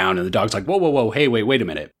strike him down. And the dog's like, whoa, hey, wait a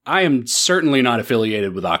minute. I am certainly not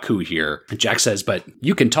affiliated with Aku here. And Jack says, but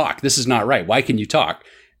you can talk. This is not right. Why can you talk?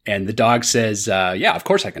 And the dog says, yeah, of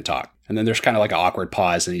course I can talk. And then there's kind of like an awkward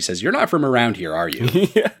pause, and he says, you're not from around here, are you?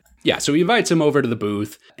 Yeah. Yeah, so he invites him over to the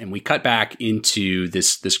booth, and we cut back into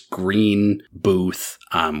this green booth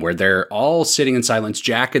where they're all sitting in silence,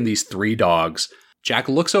 Jack and these three dogs. Jack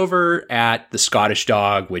looks over at the Scottish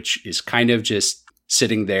dog, which is kind of just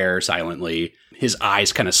sitting there silently. His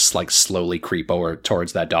eyes kind of like slowly creep over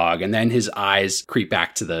towards that dog, and then his eyes creep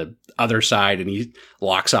back to the other side, and he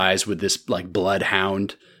locks eyes with this like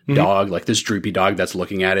bloodhound dog, like this droopy dog that's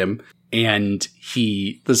looking at him. And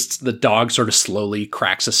the dog sort of slowly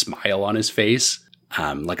cracks a smile on his face.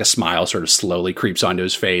 Like a smile sort of slowly creeps onto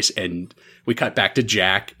his face. And we cut back to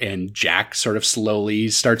Jack, and Jack sort of slowly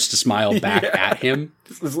starts to smile back at him.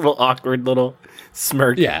 This little awkward little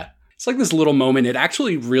smirk. Yeah. It's like this little moment. It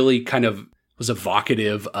actually really kind of was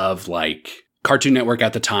evocative of like Cartoon Network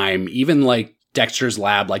at the time, even like Dexter's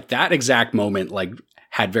Lab, like that exact moment, like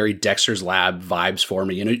had very Dexter's Lab vibes for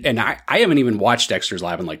me. And I haven't even watched Dexter's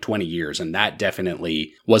Lab in like 20 years. And that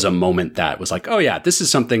definitely was a moment that was like, oh yeah, this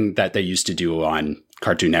is something that they used to do on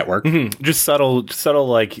Cartoon Network. Mm-hmm. Just subtle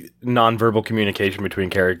like nonverbal communication between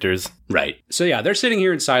characters. Right. So yeah, they're sitting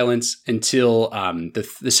here in silence until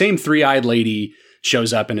the same three-eyed lady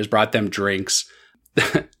shows up and has brought them drinks.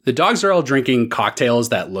 The dogs are all drinking cocktails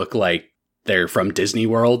that look like they're from Disney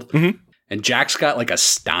World. Mm-hmm. And Jack's got like a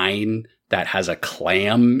stein that has a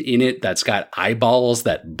clam in it that's got eyeballs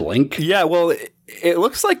that blink. Yeah, well, it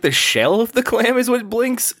looks like the shell of the clam is what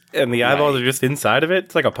blinks, and the eyeballs are just inside of it.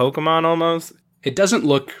 It's like a Pokemon almost. It doesn't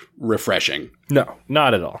look refreshing. No,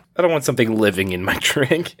 not at all. I don't want something living in my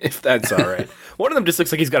drink, if that's all right. One of them just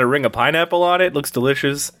looks like he's got a ring of pineapple on it. Looks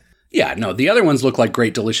delicious. Yeah, no, the other ones look like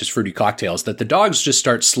great, delicious, fruity cocktails that the dogs just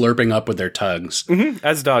start slurping up with their tongues. Mm-hmm,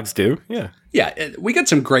 as dogs do, yeah. Yeah, we get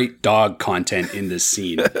some great dog content in this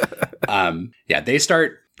scene. They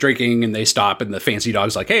start drinking and they stop, and the fancy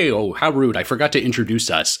dog's like, hey, oh, how rude. I forgot to introduce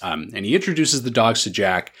us. And he introduces the dogs to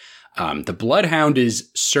Jack. The bloodhound is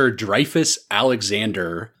Sir Dreyfus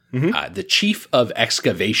Alexander, the chief of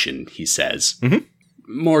excavation, he says. Mm-hmm.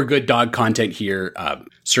 More good dog content here.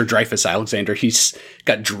 Sir Dreyfus Alexander, he's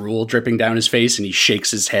got drool dripping down his face, and he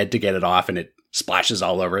shakes his head to get it off, and it splashes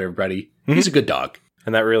all over everybody. Mm-hmm. He's a good dog.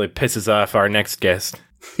 And that really pisses off our next guest.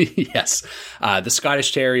 Yes. The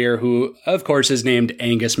Scottish Terrier, who, of course, is named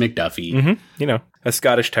Angus McDuffie. Mm-hmm. You know, a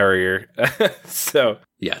Scottish Terrier. So,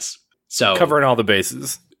 yes. So covering all the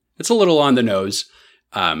bases. It's a little on the nose,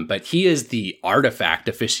 but he is the artifact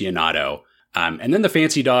aficionado. And then the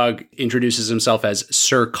fancy dog introduces himself as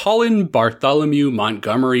Sir Colin Bartholomew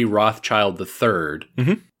Montgomery Rothschild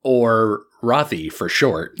III, or Rothy for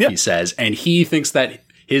short, he says. And he thinks that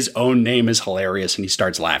his own name is hilarious, and he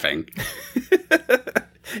starts laughing.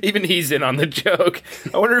 Even he's in on the joke.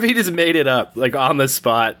 I wonder if he just made it up, like on the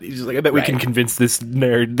spot. He's just like, I bet we can convince this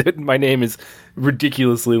nerd that my name is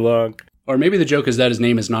ridiculously long. Or maybe the joke is that his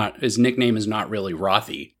nickname is not really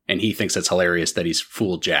Rothy, and he thinks it's hilarious that he's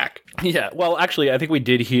fooled Jack. Yeah, well, actually, I think we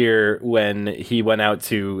did hear when he went out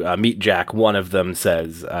to meet Jack, one of them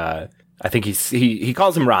says, I think he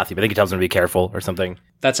calls him Rothy, but I think he tells him to be careful or something.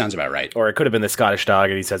 That sounds about right. Or it could have been the Scottish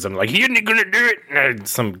dog, and he says something like, "You're not gonna do it,"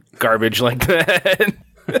 some garbage like that.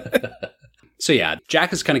 So yeah,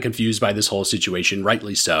 Jack is kind of confused by this whole situation,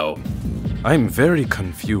 rightly so. I'm very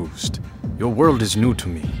confused. Your world is new to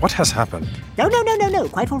me. What has happened? No.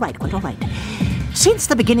 Quite all right. Since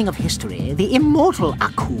the beginning of history, the immortal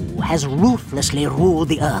Aku has ruthlessly ruled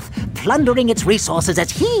the Earth, plundering its resources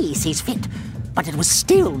as he sees fit. But it was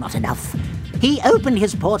still not enough. He opened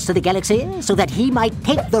his ports to the galaxy so that he might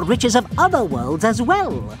take the riches of other worlds as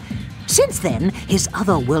well. Since then, his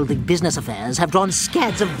otherworldly business affairs have drawn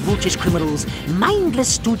scads of brutish criminals,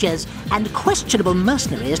 mindless stooges, and questionable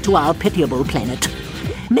mercenaries to our pitiable planet,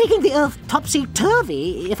 making the Earth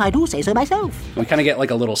topsy-turvy, if I do say so myself. We kind of get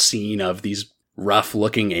like a little scene of these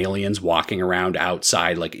rough-looking aliens walking around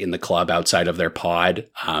outside, like in the club outside of their pod.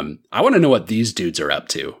 I want to know what these dudes are up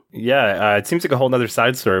to. Yeah, it seems like a whole nother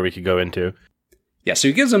side story we could go into. Yeah, so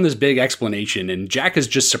he gives them this big explanation, and Jack is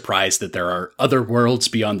just surprised that there are other worlds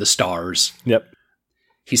beyond the stars. Yep.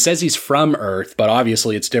 He says he's from Earth, but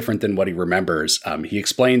obviously it's different than what he remembers. He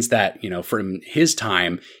explains that, from his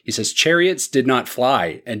time, he says chariots did not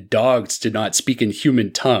fly and dogs did not speak in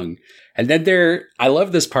human tongue. And then I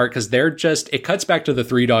love this part because it cuts back to the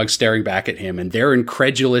three dogs staring back at him, and they're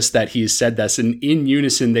incredulous that he's said this. And in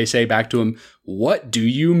unison, they say back to him, "What do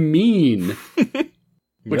you mean?"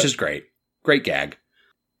 Which is great. Great gag.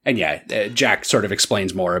 And yeah, Jack sort of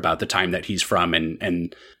explains more about the time that he's from,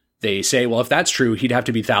 and they say, well, if that's true, he'd have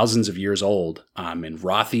to be thousands of years old. And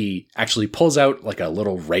Rothy actually pulls out like a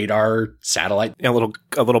little radar satellite. A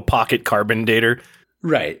little pocket carbon dater.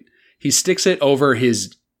 Right. He sticks it over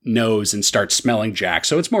his nose and starts smelling Jack.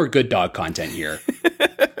 So it's more good dog content here.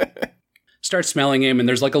 Starts smelling him, and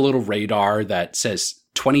there's like a little radar that says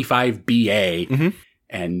 25 BA. Mm-hmm.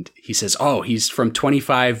 And he says, oh, he's from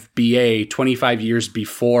 25 BA, 25 years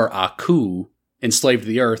before Aku enslaved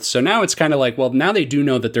the Earth. So now it's kind of like, well, now they do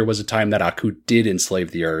know that there was a time that Aku did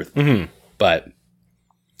enslave the Earth. Mm-hmm. But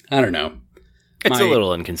I don't know. It's a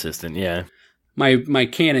little inconsistent, yeah. My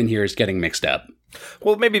canon here is getting mixed up.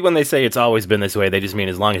 Well, maybe when they say it's always been this way, they just mean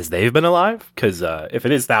as long as they've been alive. Because if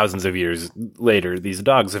it is thousands of years later, these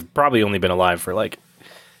dogs have probably only been alive for like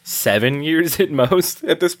 7 years at most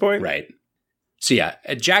at this point. Right. So yeah,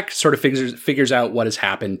 Jack sort of figures out what has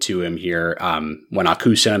happened to him here when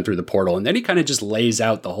Aku sent him through the portal, and then he kind of just lays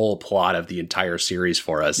out the whole plot of the entire series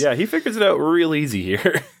for us. Yeah, he figures it out real easy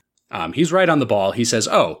here. He's right on the ball. He says,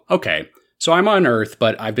 oh, okay, so I'm on Earth,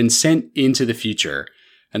 but I've been sent into the future.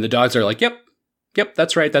 And the dogs are like, yep,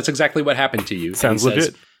 that's right. That's exactly what happened to you. Sounds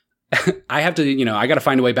legit. I have to, I got to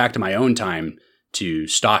find a way back to my own time to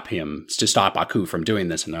stop Aku from doing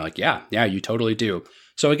this. And they're like, yeah, you totally do.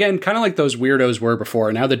 So again, kind of like those weirdos were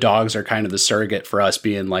before, now the dogs are kind of the surrogate for us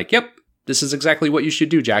being like, yep, this is exactly what you should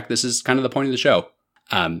do, Jack. This is kind of the point of the show.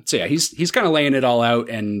 So yeah, he's kind of laying it all out,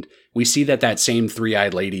 and we see that same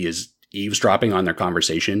three-eyed lady is eavesdropping on their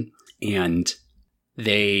conversation, and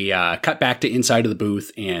they cut back to inside of the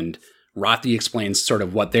booth, and Rothy explains sort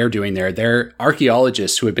of what they're doing there. They're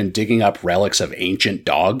archaeologists who have been digging up relics of ancient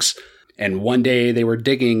dogs. And one day they were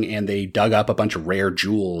digging and they dug up a bunch of rare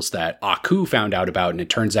jewels that Aku found out about. And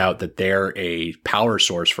it turns out that they're a power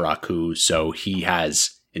source for Aku. So he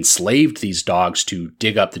has enslaved these dogs to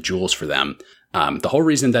dig up the jewels for them. The whole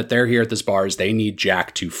reason that they're here at this bar is they need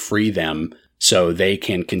Jack to free them so they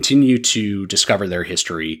can continue to discover their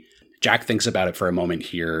history. Jack thinks about it for a moment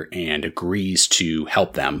here and agrees to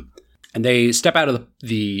help them. And they step out of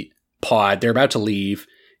the pod. They're about to leave.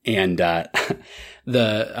 And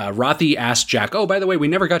Rothy asks Jack, oh, by the way, we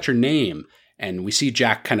never got your name. And we see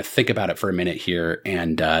Jack kind of think about it for a minute here.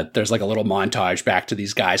 And there's like a little montage back to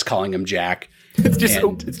these guys calling him Jack. It's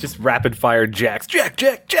just rapid fire Jacks. Jack.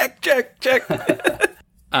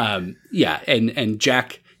 Yeah. And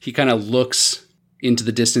Jack, he kind of looks into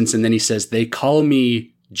the distance and then he says, they call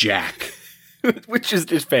me Jack. Which is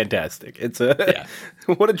just fantastic.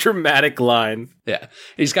 What a dramatic line. Yeah.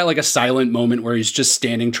 He's got like a silent moment where he's just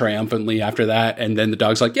standing triumphantly after that. And then the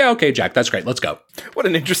dog's like, yeah, okay, Jack, that's great. Let's go. What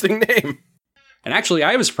an interesting name. And actually,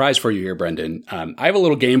 I have a surprise for you here, Brendan. I have a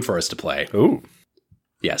little game for us to play. Ooh.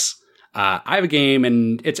 Yes. I have a game,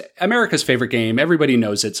 and it's America's favorite game. Everybody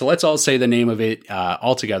knows it. So let's all say the name of it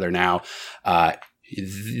all together now.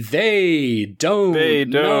 They don't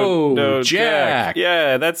know Jack.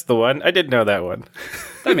 Yeah, that's the one. I did know that one.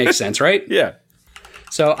 That makes sense, right? Yeah.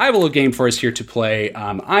 So I have a little game for us here to play.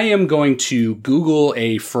 I am going to Google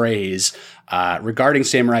a phrase regarding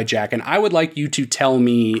Samurai Jack, and I would like you to tell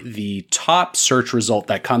me the top search result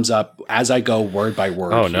that comes up as I go word by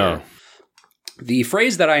word. Oh, here. no. The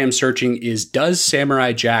phrase that I am searching is, does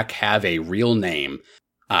Samurai Jack have a real name?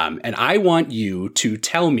 And I want you to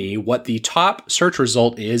tell me what the top search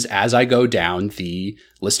result is as I go down the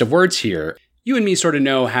list of words here. You and me sort of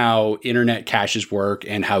know how internet caches work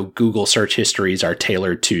and how Google search histories are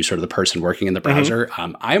tailored to sort of the person working in the browser.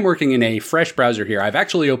 I'm working in a fresh browser here. I've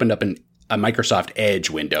actually opened up a Microsoft Edge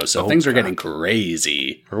window, so things are getting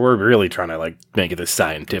crazy. We're really trying to make this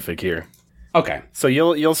scientific here. Okay. So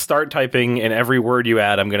you'll start typing, and every word you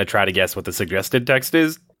add, I'm going to try to guess what the suggested text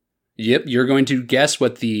is. Yep, you're going to guess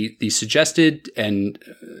what the suggested and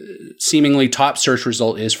seemingly top search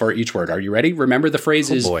result is for each word. Are you ready? Remember, the phrase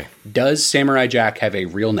is, boy. Does Samurai Jack have a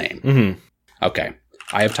real name? Mm-hmm. Okay.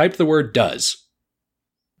 I have typed the word does.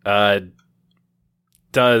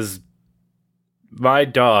 Does my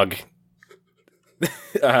dog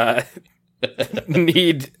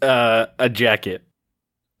need a jacket?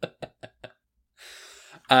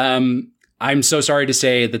 I'm so sorry to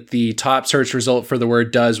say that the top search result for the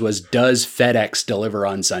word does was, does FedEx deliver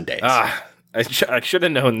on Sundays? I should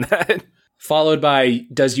have known that. Followed by,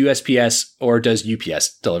 does USPS or does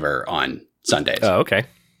UPS deliver on Sundays? Oh, okay.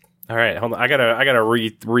 All right, hold on. I gotta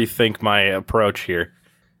rethink my approach here.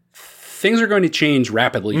 Things are going to change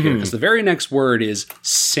rapidly here because the very next word is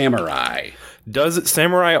samurai. Does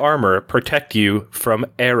samurai armor protect you from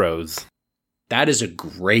arrows? That is a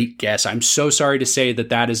great guess. I'm so sorry to say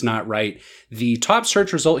that is not right. The top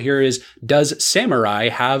search result here is, does samurai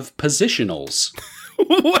have positionals?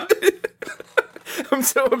 What? I'm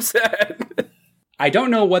so upset. I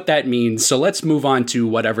don't know what that means, so let's move on to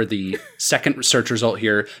whatever the second search result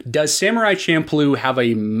here. Does Samurai Champloo have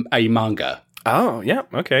a manga? Oh, yeah,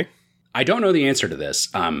 okay. I don't know the answer to this.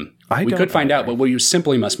 We don't could find either. out, but we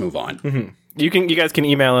simply must move on. Mm-hmm. You guys can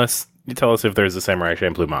email us. You tell us if there's a Samurai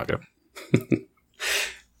Champloo manga.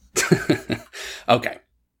 Okay.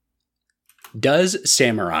 Does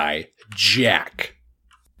Samurai Jack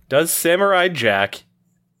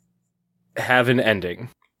have an ending?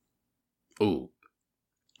 Ooh.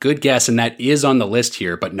 Good guess, and that is on the list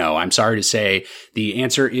here, but no, I'm sorry to say the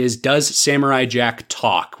answer is, does Samurai Jack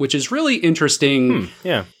talk? Which is really interesting.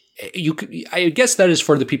 Yeah. I guess that is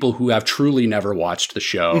for the people who have truly never watched the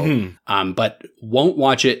show, but won't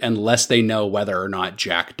watch it unless they know whether or not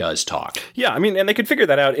Jack does talk. Yeah, I mean, and they could figure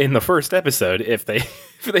that out in the first episode if they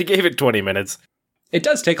gave it 20 minutes. It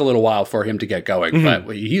does take a little while for him to get going,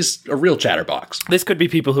 but he's a real chatterbox. This could be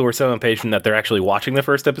people who are so impatient that they're actually watching the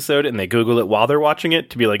first episode and they Google it while they're watching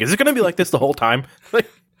it to be like, is it going to be like this the whole time?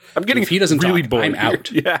 I'm getting if he doesn't really talk, bored. I'm out.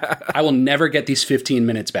 Here. Yeah. I will never get these 15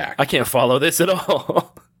 minutes back. I can't follow this at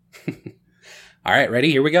all. All right,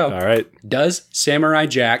 ready? Here we go. All right. Does Samurai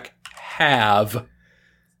Jack have...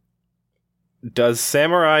 Does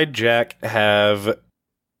Samurai Jack have...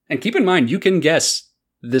 And keep in mind, you can guess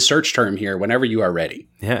the search term here whenever you are ready.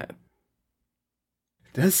 Yeah.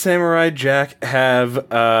 Does Samurai Jack have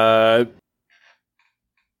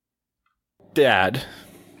dad?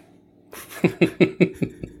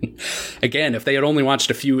 Again, if they had only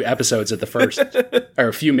watched a few episodes of the first, or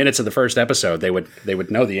a few minutes of the first episode, they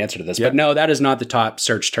would know the answer to this. Yep. But no, that is not the top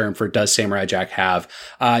search term for does Samurai Jack have.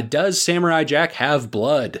 Does Samurai Jack have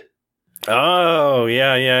blood? Oh,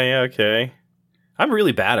 yeah, okay. I'm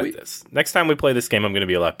really bad at this. Next time we play this game, I'm going to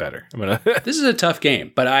be a lot better. This is a tough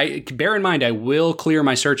game, but bear in mind, I will clear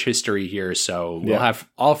my search history here, so we'll have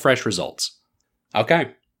all fresh results.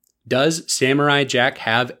 Okay. Does Samurai Jack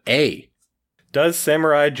have a? Does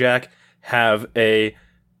Samurai Jack have a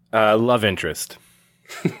love interest?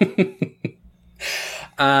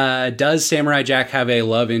 Does Samurai Jack have a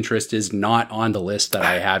love interest is not on the list that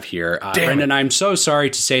I have here. Brendan, I'm so sorry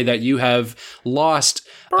to say that you have lost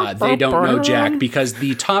They Don't Know Jack, because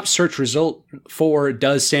the top search result for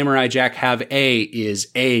does Samurai Jack have a is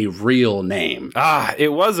a real name.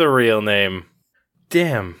 It was a real name.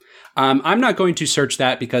 Damn. I'm not going to search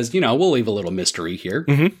that because, we'll leave a little mystery here.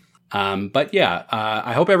 But yeah,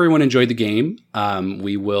 I hope everyone enjoyed the game.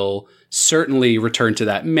 We will certainly return to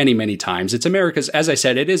that many, many times. It's America's, as I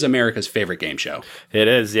said, it is America's favorite game show. It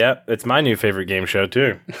is, yeah. It's my new favorite game show,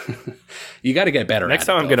 too. You got to get better Next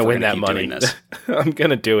at it. time I'm going to win that money. I'm going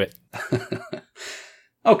to do it.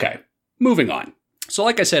 Okay, moving on. So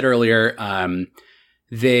like I said earlier,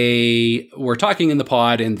 they were talking in the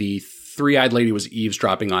pod in the three-eyed lady was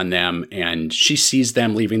eavesdropping on them, and she sees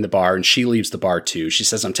them leaving the bar, and she leaves the bar too. She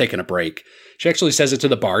says, I'm taking a break. She actually says it to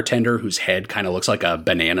the bartender, whose head kind of looks like a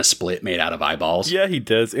banana split made out of eyeballs. Yeah, he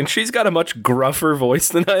does. And she's got a much gruffer voice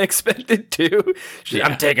than I expected, too.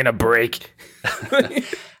 I'm taking a break.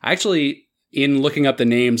 Actually, in looking up the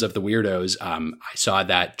names of the weirdos, I saw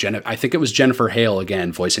that I think it was Jennifer Hale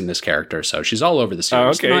again voicing this character, so she's all over the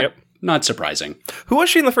series. Oh, okay, Not surprising. Who was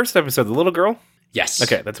she in the first episode? The little girl? Yes.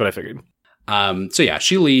 Okay, that's what I figured. So yeah,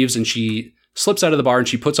 she leaves and she slips out of the bar and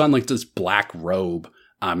she puts on like this black robe.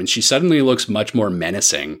 And she suddenly looks much more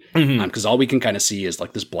menacing because all we can kind of see is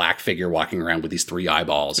like this black figure walking around with these three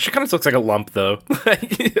eyeballs. She kind of looks like a lump, though.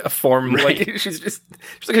 A form, Right. like she's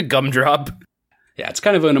like a gumdrop. Yeah, it's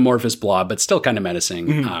kind of an amorphous blob, but still kind of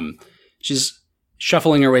menacing. She's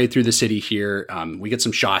shuffling her way through the city here. We get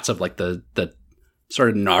some shots of like the sort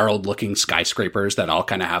of gnarled looking skyscrapers that all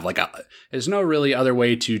kind of have like there's no really other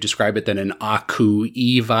way to describe it than an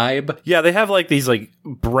Aku-y vibe. Yeah, they have like these like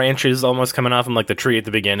branches almost coming off from like the tree at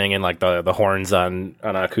the beginning and like the horns on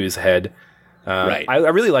Aku's head. Right. I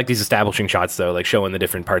really like these establishing shots though, like showing the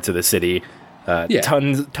different parts of the city. Yeah.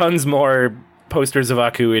 Tons more posters of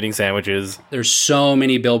Aku eating sandwiches. There's so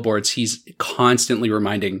many billboards. He's constantly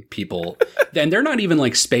reminding people, and they're not even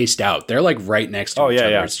like spaced out. They're like right next to each other.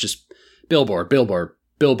 Yeah. It's just billboard,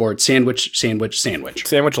 sandwich.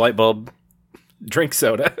 Sandwich, light bulb, drink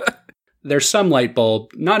soda. There's some light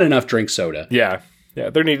bulb, not enough drink soda. Yeah.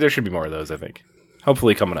 There should be more of those, I think.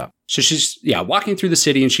 Hopefully coming up. So she's walking through the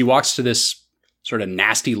city, and she walks to this sort of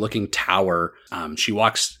nasty looking tower. She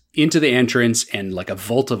walks into the entrance, and like a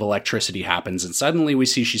volt of electricity happens, and suddenly we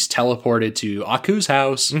see she's teleported to Aku's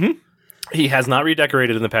house. Mm-hmm. He has not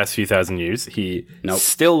redecorated in the past few thousand years. He Nope.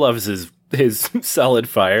 still loves his solid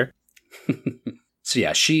fire. So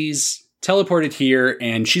yeah, she's teleported here,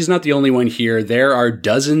 and she's not the only one here. There are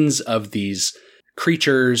dozens of these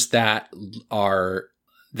creatures that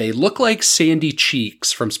they look like Sandy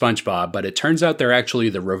Cheeks from SpongeBob, but it turns out they're actually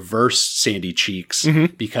the reverse Sandy Cheeks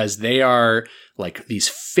because they are like these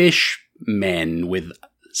fish men with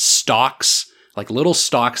stalks, like little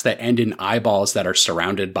stalks that end in eyeballs that are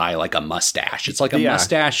surrounded by like a mustache. It's like a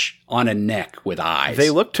mustache on a neck with eyes. They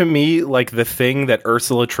look to me like the thing that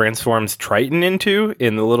Ursula transforms Triton into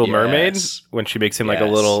in The Little Mermaid when she makes him like a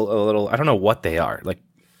little, I don't know what they are, like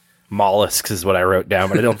mollusks is what I wrote down,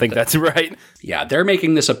 but I don't think that's right. Yeah, they're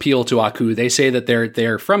making this appeal to Aku. They say that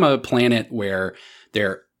they're from a planet where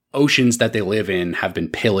their oceans that they live in have been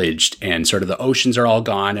pillaged, and sort of the oceans are all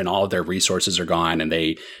gone and all of their resources are gone, and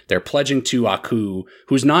they're pledging to Aku,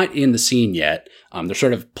 who's not in the scene yet. They're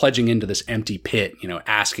sort of pledging into this empty pit,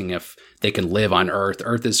 asking if they can live on Earth.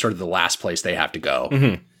 Earth is sort of the last place they have to go.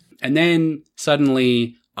 Mm-hmm. And then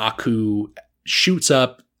suddenly Aku shoots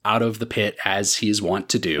up out of the pit as he's wont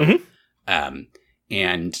to do,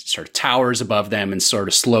 and sort of towers above them and sort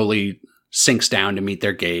of slowly sinks down to meet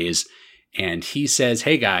their gaze. And he says,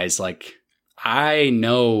 hey guys, like, I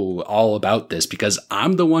know all about this because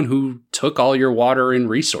I'm the one who took all your water and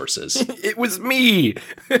resources. It was me.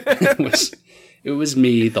 It was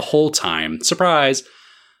me the whole time. Surprise.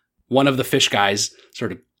 One of the fish guys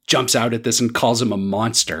sort of jumps out at this and calls him a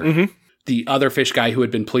monster. Mm-hmm. The other fish guy who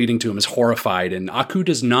had been pleading to him is horrified, and Aku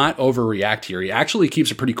does not overreact here. He actually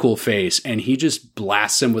keeps a pretty cool face, and he just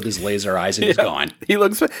blasts him with his laser eyes, and he's gone. He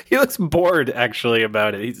looks bored, actually,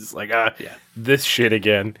 about it. He's just like, this shit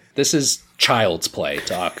again. This is child's play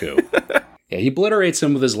to Aku. Yeah, he obliterates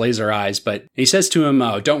him with his laser eyes, but he says to him,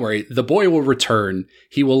 oh, don't worry, the boy will return.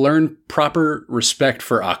 He will learn proper respect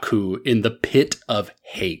for Aku in the pit of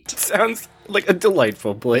hate. Sounds like a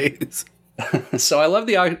delightful place. So I love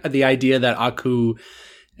the idea that Aku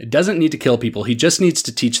doesn't need to kill people. He just needs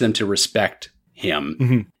to teach them to respect him.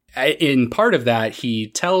 Mm-hmm. In part of that, he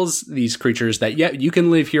tells these creatures that, yeah, you can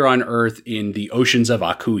live here on Earth in the oceans of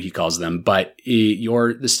Aku, he calls them, but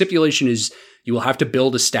the stipulation is you will have to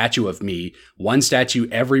build a statue of me, one statue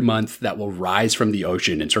every month that will rise from the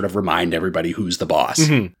ocean and sort of remind everybody who's the boss.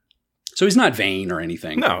 Mm-hmm. So he's not vain or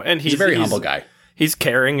anything. No, and he's a very humble guy. He's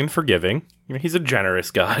caring and forgiving. He's a generous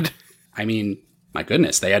god. I mean, my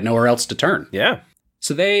goodness, they had nowhere else to turn. Yeah.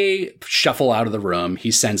 So they shuffle out of the room.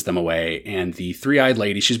 He sends them away. And the three-eyed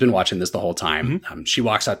lady, she's been watching this the whole time. Mm-hmm. She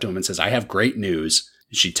walks up to him and says, I have great news.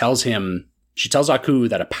 She tells Aku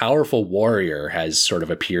that a powerful warrior has sort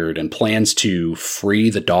of appeared and plans to free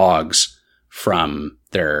the dogs from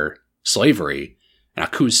their slavery. And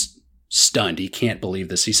Aku's stunned. He can't believe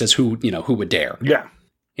this. He says, who would dare? Yeah.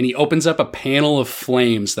 And he opens up a panel of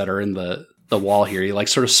flames that are in the wall here. He like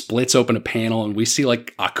sort of splits open a panel, and we see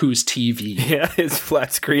like Aku's TV. Yeah, his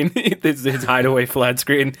flat screen, his hideaway flat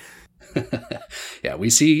screen. Yeah, we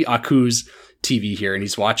see Aku's TV here, and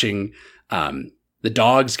he's watching the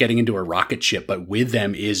dogs getting into a rocket ship, but with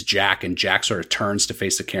them is Jack, and Jack sort of turns to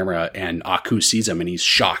face the camera, and Aku sees him, and he's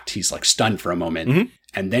shocked. He's like stunned for a moment.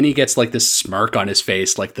 And then he gets like this smirk on his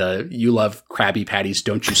face, like the "you love Krabby Patties,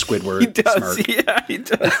 don't you, Squidward" He does, smirk. yeah, he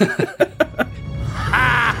does.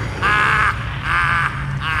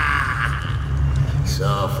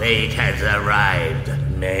 So fate has arrived.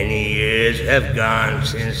 Many years have gone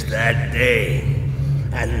since that day.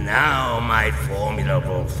 And now, my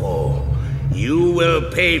formidable foe, you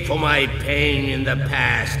will pay for my pain in the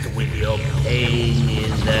past with your pain in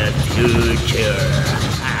the future.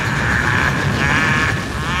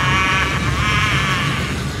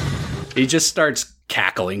 He just starts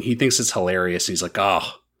cackling. He thinks it's hilarious. He's like, "Oh,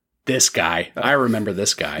 this guy. I remember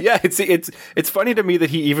this guy." Yeah, it's funny to me that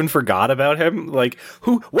he even forgot about him. Like,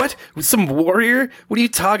 who? What? Some warrior? What are you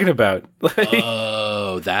talking about? Like,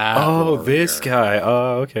 Oh, that. oh, warrior. this guy.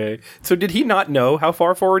 Oh, okay. So did he not know how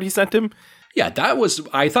far forward he sent him? Yeah,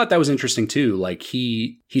 I thought that was interesting too. Like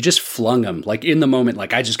he just flung him like in the moment.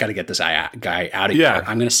 Like, I just got to get this guy out of Yeah. here.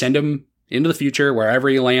 I'm going to send him into the future. Wherever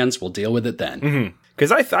he lands, we'll deal with it then.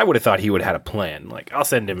 Because I would have thought he would have had a plan. Like, I'll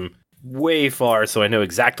send him way far so I know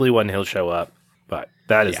exactly when he'll show up. But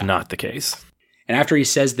that is not the case. And after he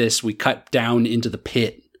says this, we cut down into the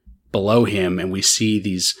pit below him, and we see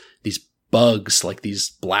these bugs, like these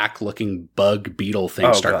black-looking bug beetle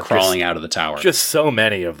things, start God, crawling out of the tower. Just so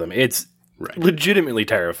many of them. It's legitimately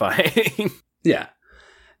terrifying. Yeah.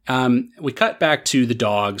 We cut back to the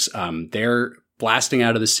dogs. They're blasting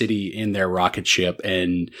out of the city in their rocket ship,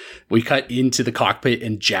 and we cut into the cockpit,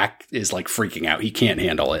 and Jack is like freaking out. He can't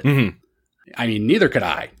handle it. I mean, neither could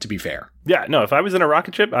I, to be fair. Yeah, no, if I was in a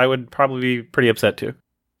rocket ship, I would probably be pretty upset too.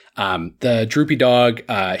 The droopy dog,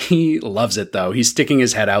 he loves it, though. He's sticking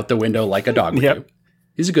his head out the window like a dog would do.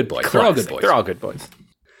 He's a good boy. They're all good boys. They're all good boys.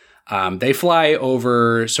 They fly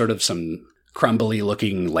over sort of some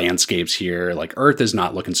crumbly-looking landscapes here. Like, Earth is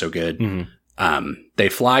not looking so good. They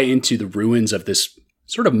fly into the ruins of this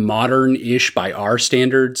sort of modern-ish, by our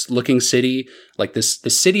standards, looking city. Like the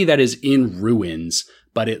city that is in ruins,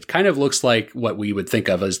 but it kind of looks like what we would think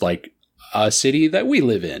of as like a city that we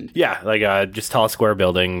live in. Yeah, like just tall square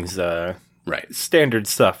buildings. Right. Standard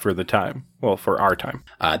stuff for the time. Well, for our time.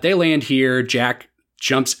 They land here. Jack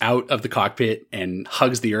jumps out of the cockpit and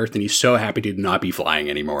hugs the Earth, and he's so happy to not be flying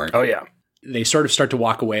anymore. Oh, yeah. They sort of start to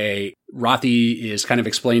walk away. Rothy is kind of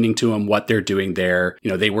explaining to him what they're doing there. You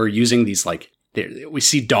know, they were using these we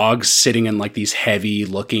see dogs sitting in like these heavy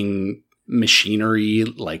looking machinery,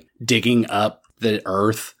 like digging up the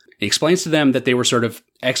earth. He explains to them that they were sort of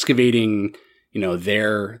excavating, you know,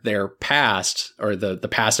 their past, or the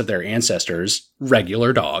past of their ancestors,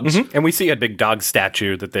 regular dogs. And we see a big dog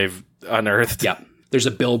statue that they've unearthed. Yeah. There's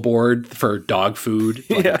a billboard for dog food,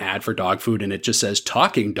 like an ad for dog food, and it just says,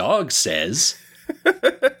 "Talking Dog says."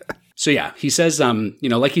 So yeah, he says, you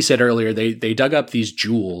know, like he said earlier, they dug up these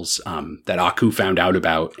jewels that Aku found out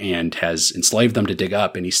about and has enslaved them to dig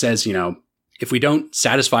up. And he says, you know, if we don't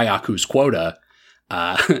satisfy Aku's quota,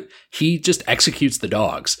 he just executes the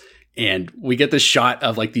dogs. And we get this shot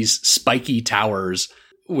of like these spiky towers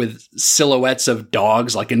with silhouettes of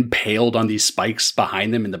dogs like impaled on these spikes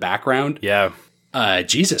behind them in the background. Yeah.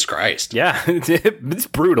 Jesus Christ. Yeah, it's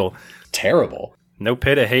brutal. Terrible. No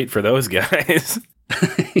pit of hate for those guys.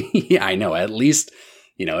 Yeah, I know. At least,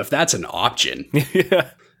 you know, if that's an option,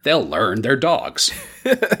 they'll learn. They're dogs.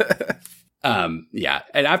 Yeah.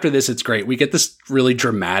 And after this, it's great. We get this really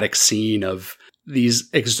dramatic scene of these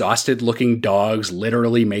exhausted looking dogs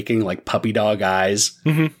literally making like puppy dog eyes.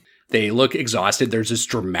 They look exhausted. There's this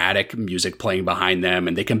dramatic music playing behind them,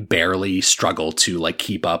 and they can barely struggle to like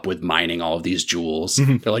keep up with mining all of these jewels.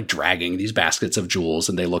 They're like dragging these baskets of jewels,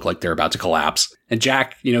 and they look like they're about to collapse. And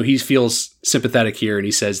Jack, you know, he feels sympathetic here, and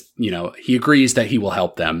he says, you know, he agrees that he will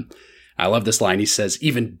help them. I love this line. He says,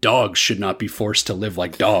 "Even dogs should not be forced to live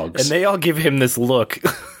like dogs." And they all give him this look.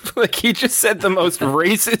 Like he just said the most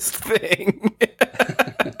racist thing.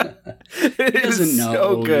 He doesn't know.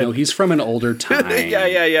 So good. You know, he's from an older time.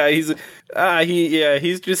 Yeah.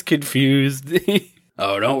 He's just confused.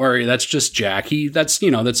 Oh, don't worry. That's just Jack. That's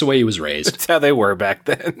the way he was raised. That's how they were back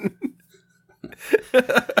then.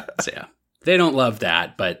 So yeah, they don't love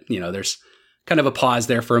that, but you know, there's kind of a pause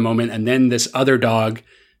there for a moment. And then this other dog,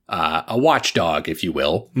 a watchdog, if you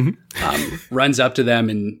will, runs up to them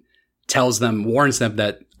and warns them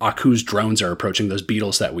that Aku's drones are approaching those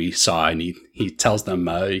beetles that we saw. And he tells them,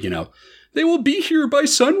 you know, they will be here by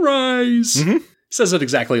sunrise. Says it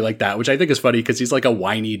exactly like that, which I think is funny because he's like a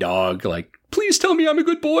whiny dog. Like, please tell me I'm a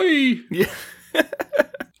good boy. Yeah.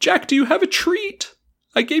 Jack, do you have a treat?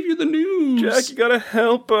 I gave you the news. Jack, you gotta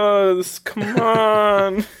help us. Come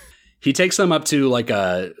on. He takes them up to like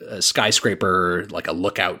a skyscraper, like a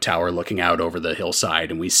lookout tower looking out over the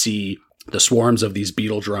hillside. And we see the swarms of these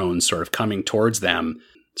beetle drones sort of coming towards them,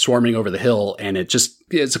 swarming over the hill. And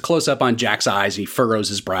it's a close up on Jack's eyes. He furrows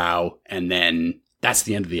his brow. And then that's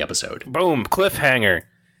the end of the episode. Boom. Cliffhanger.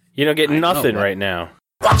 You don't get nothing right now.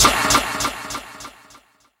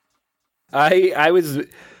 I was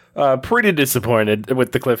pretty disappointed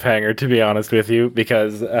with the cliffhanger, to be honest with you,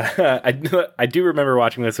 because I do remember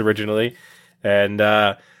watching this originally, and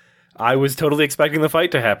I was totally expecting the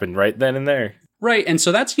fight to happen right then and there. Right, and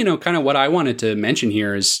so that's, kind of what I wanted to mention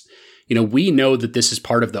here is, we know that this is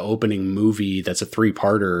part of the opening movie that's a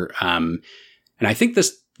 3-parter, and I think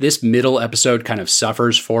this middle episode kind of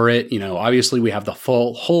suffers for it. Obviously we have the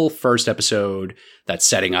whole first episode that's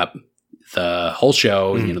setting up the whole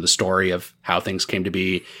show, the story of how things came to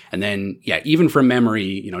be. And then, even from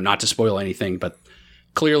memory, not to spoil anything, but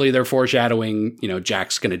clearly they're foreshadowing,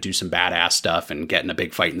 Jack's going to do some badass stuff and get in a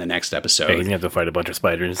big fight in the next episode. Yeah, he's going to have to fight a bunch of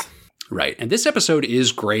spiders. Right. And this episode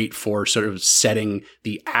is great for sort of setting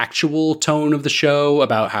the actual tone of the show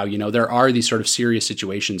about how, there are these sort of serious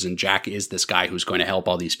situations and Jack is this guy who's going to help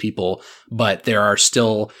all these people. But there are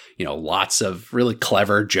still, lots of really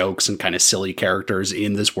clever jokes and kind of silly characters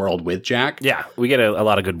in this world with Jack. Yeah, we get a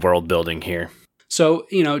lot of good world building here. So,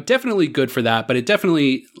 definitely good for that. But it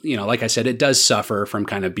definitely, like I said, it does suffer from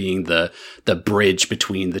kind of being the bridge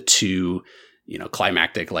between the two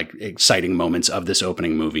climactic, like exciting moments of this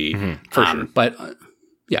opening movie. For sure. But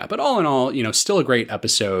all in all, still a great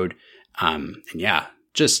episode. And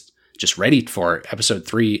just ready for episode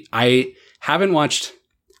 3. I haven't watched,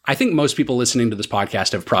 I think most people listening to this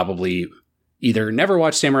podcast have probably either never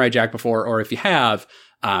watched Samurai Jack before, or if you have,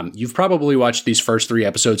 you've probably watched these first 3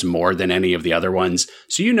 episodes more than any of the other ones.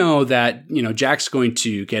 So that, Jack's going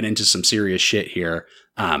to get into some serious shit here.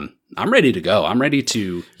 I'm ready to go. I'm ready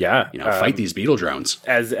to, fight these beetle drones.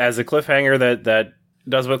 As a cliffhanger that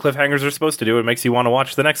does what cliffhangers are supposed to do, it makes you want to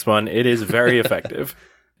watch the next one. It is very effective.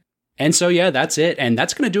 And so, that's it. And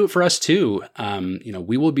that's going to do it for us too.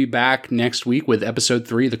 We will be back next week with episode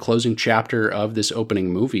 3, the closing chapter of this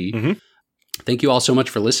opening movie. Thank you all so much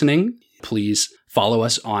for listening. Please follow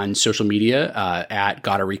us on social media at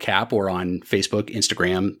Gotta Recap or on Facebook,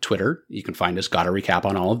 Instagram, Twitter. You can find us Gotta Recap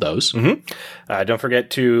on all of those. Don't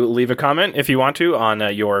forget to leave a comment if you want to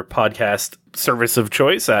on your podcast service of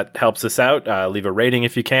choice. That helps us out. Leave a rating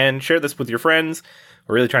if you can. Share this with your friends.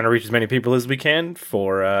 We're really trying to reach as many people as we can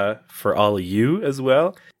for all of you as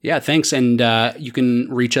well. Yeah, thanks. And you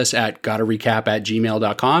can reach us at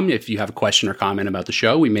gottarecap@gmail.com. If you have a question or comment about the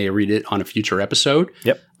show, we may read it on a future episode.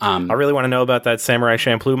 Yep. I really want to know about that Samurai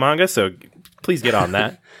Champloo manga, so please get on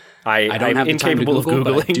that. I don't have the time to Google,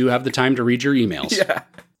 but I do have the time to read your emails. Yeah.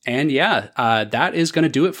 And that is going to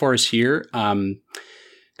do it for us here. Got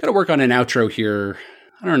to work on an outro here.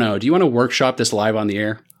 I don't know. Do you want to workshop this live on the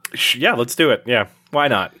air? Yeah, let's do it. Yeah. Why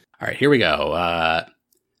not? All right, here we go. All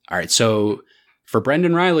right, so for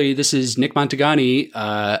Brendan Riley, this is Nick Montagani.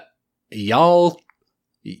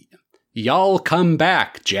 Y'all come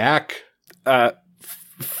back, Jack.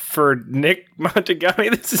 For Nick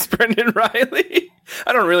Montagani, this is Brendan Riley.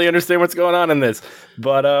 I don't really understand what's going on in this,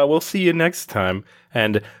 but we'll see you next time,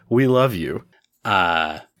 and we love you.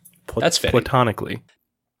 That's fitting. Platonically.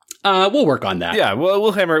 We'll work on that. Yeah,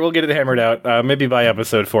 we'll get it hammered out. Maybe by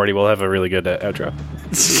episode 40, we'll have a really good outro.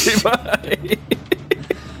 Goodbye.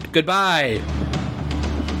 Goodbye.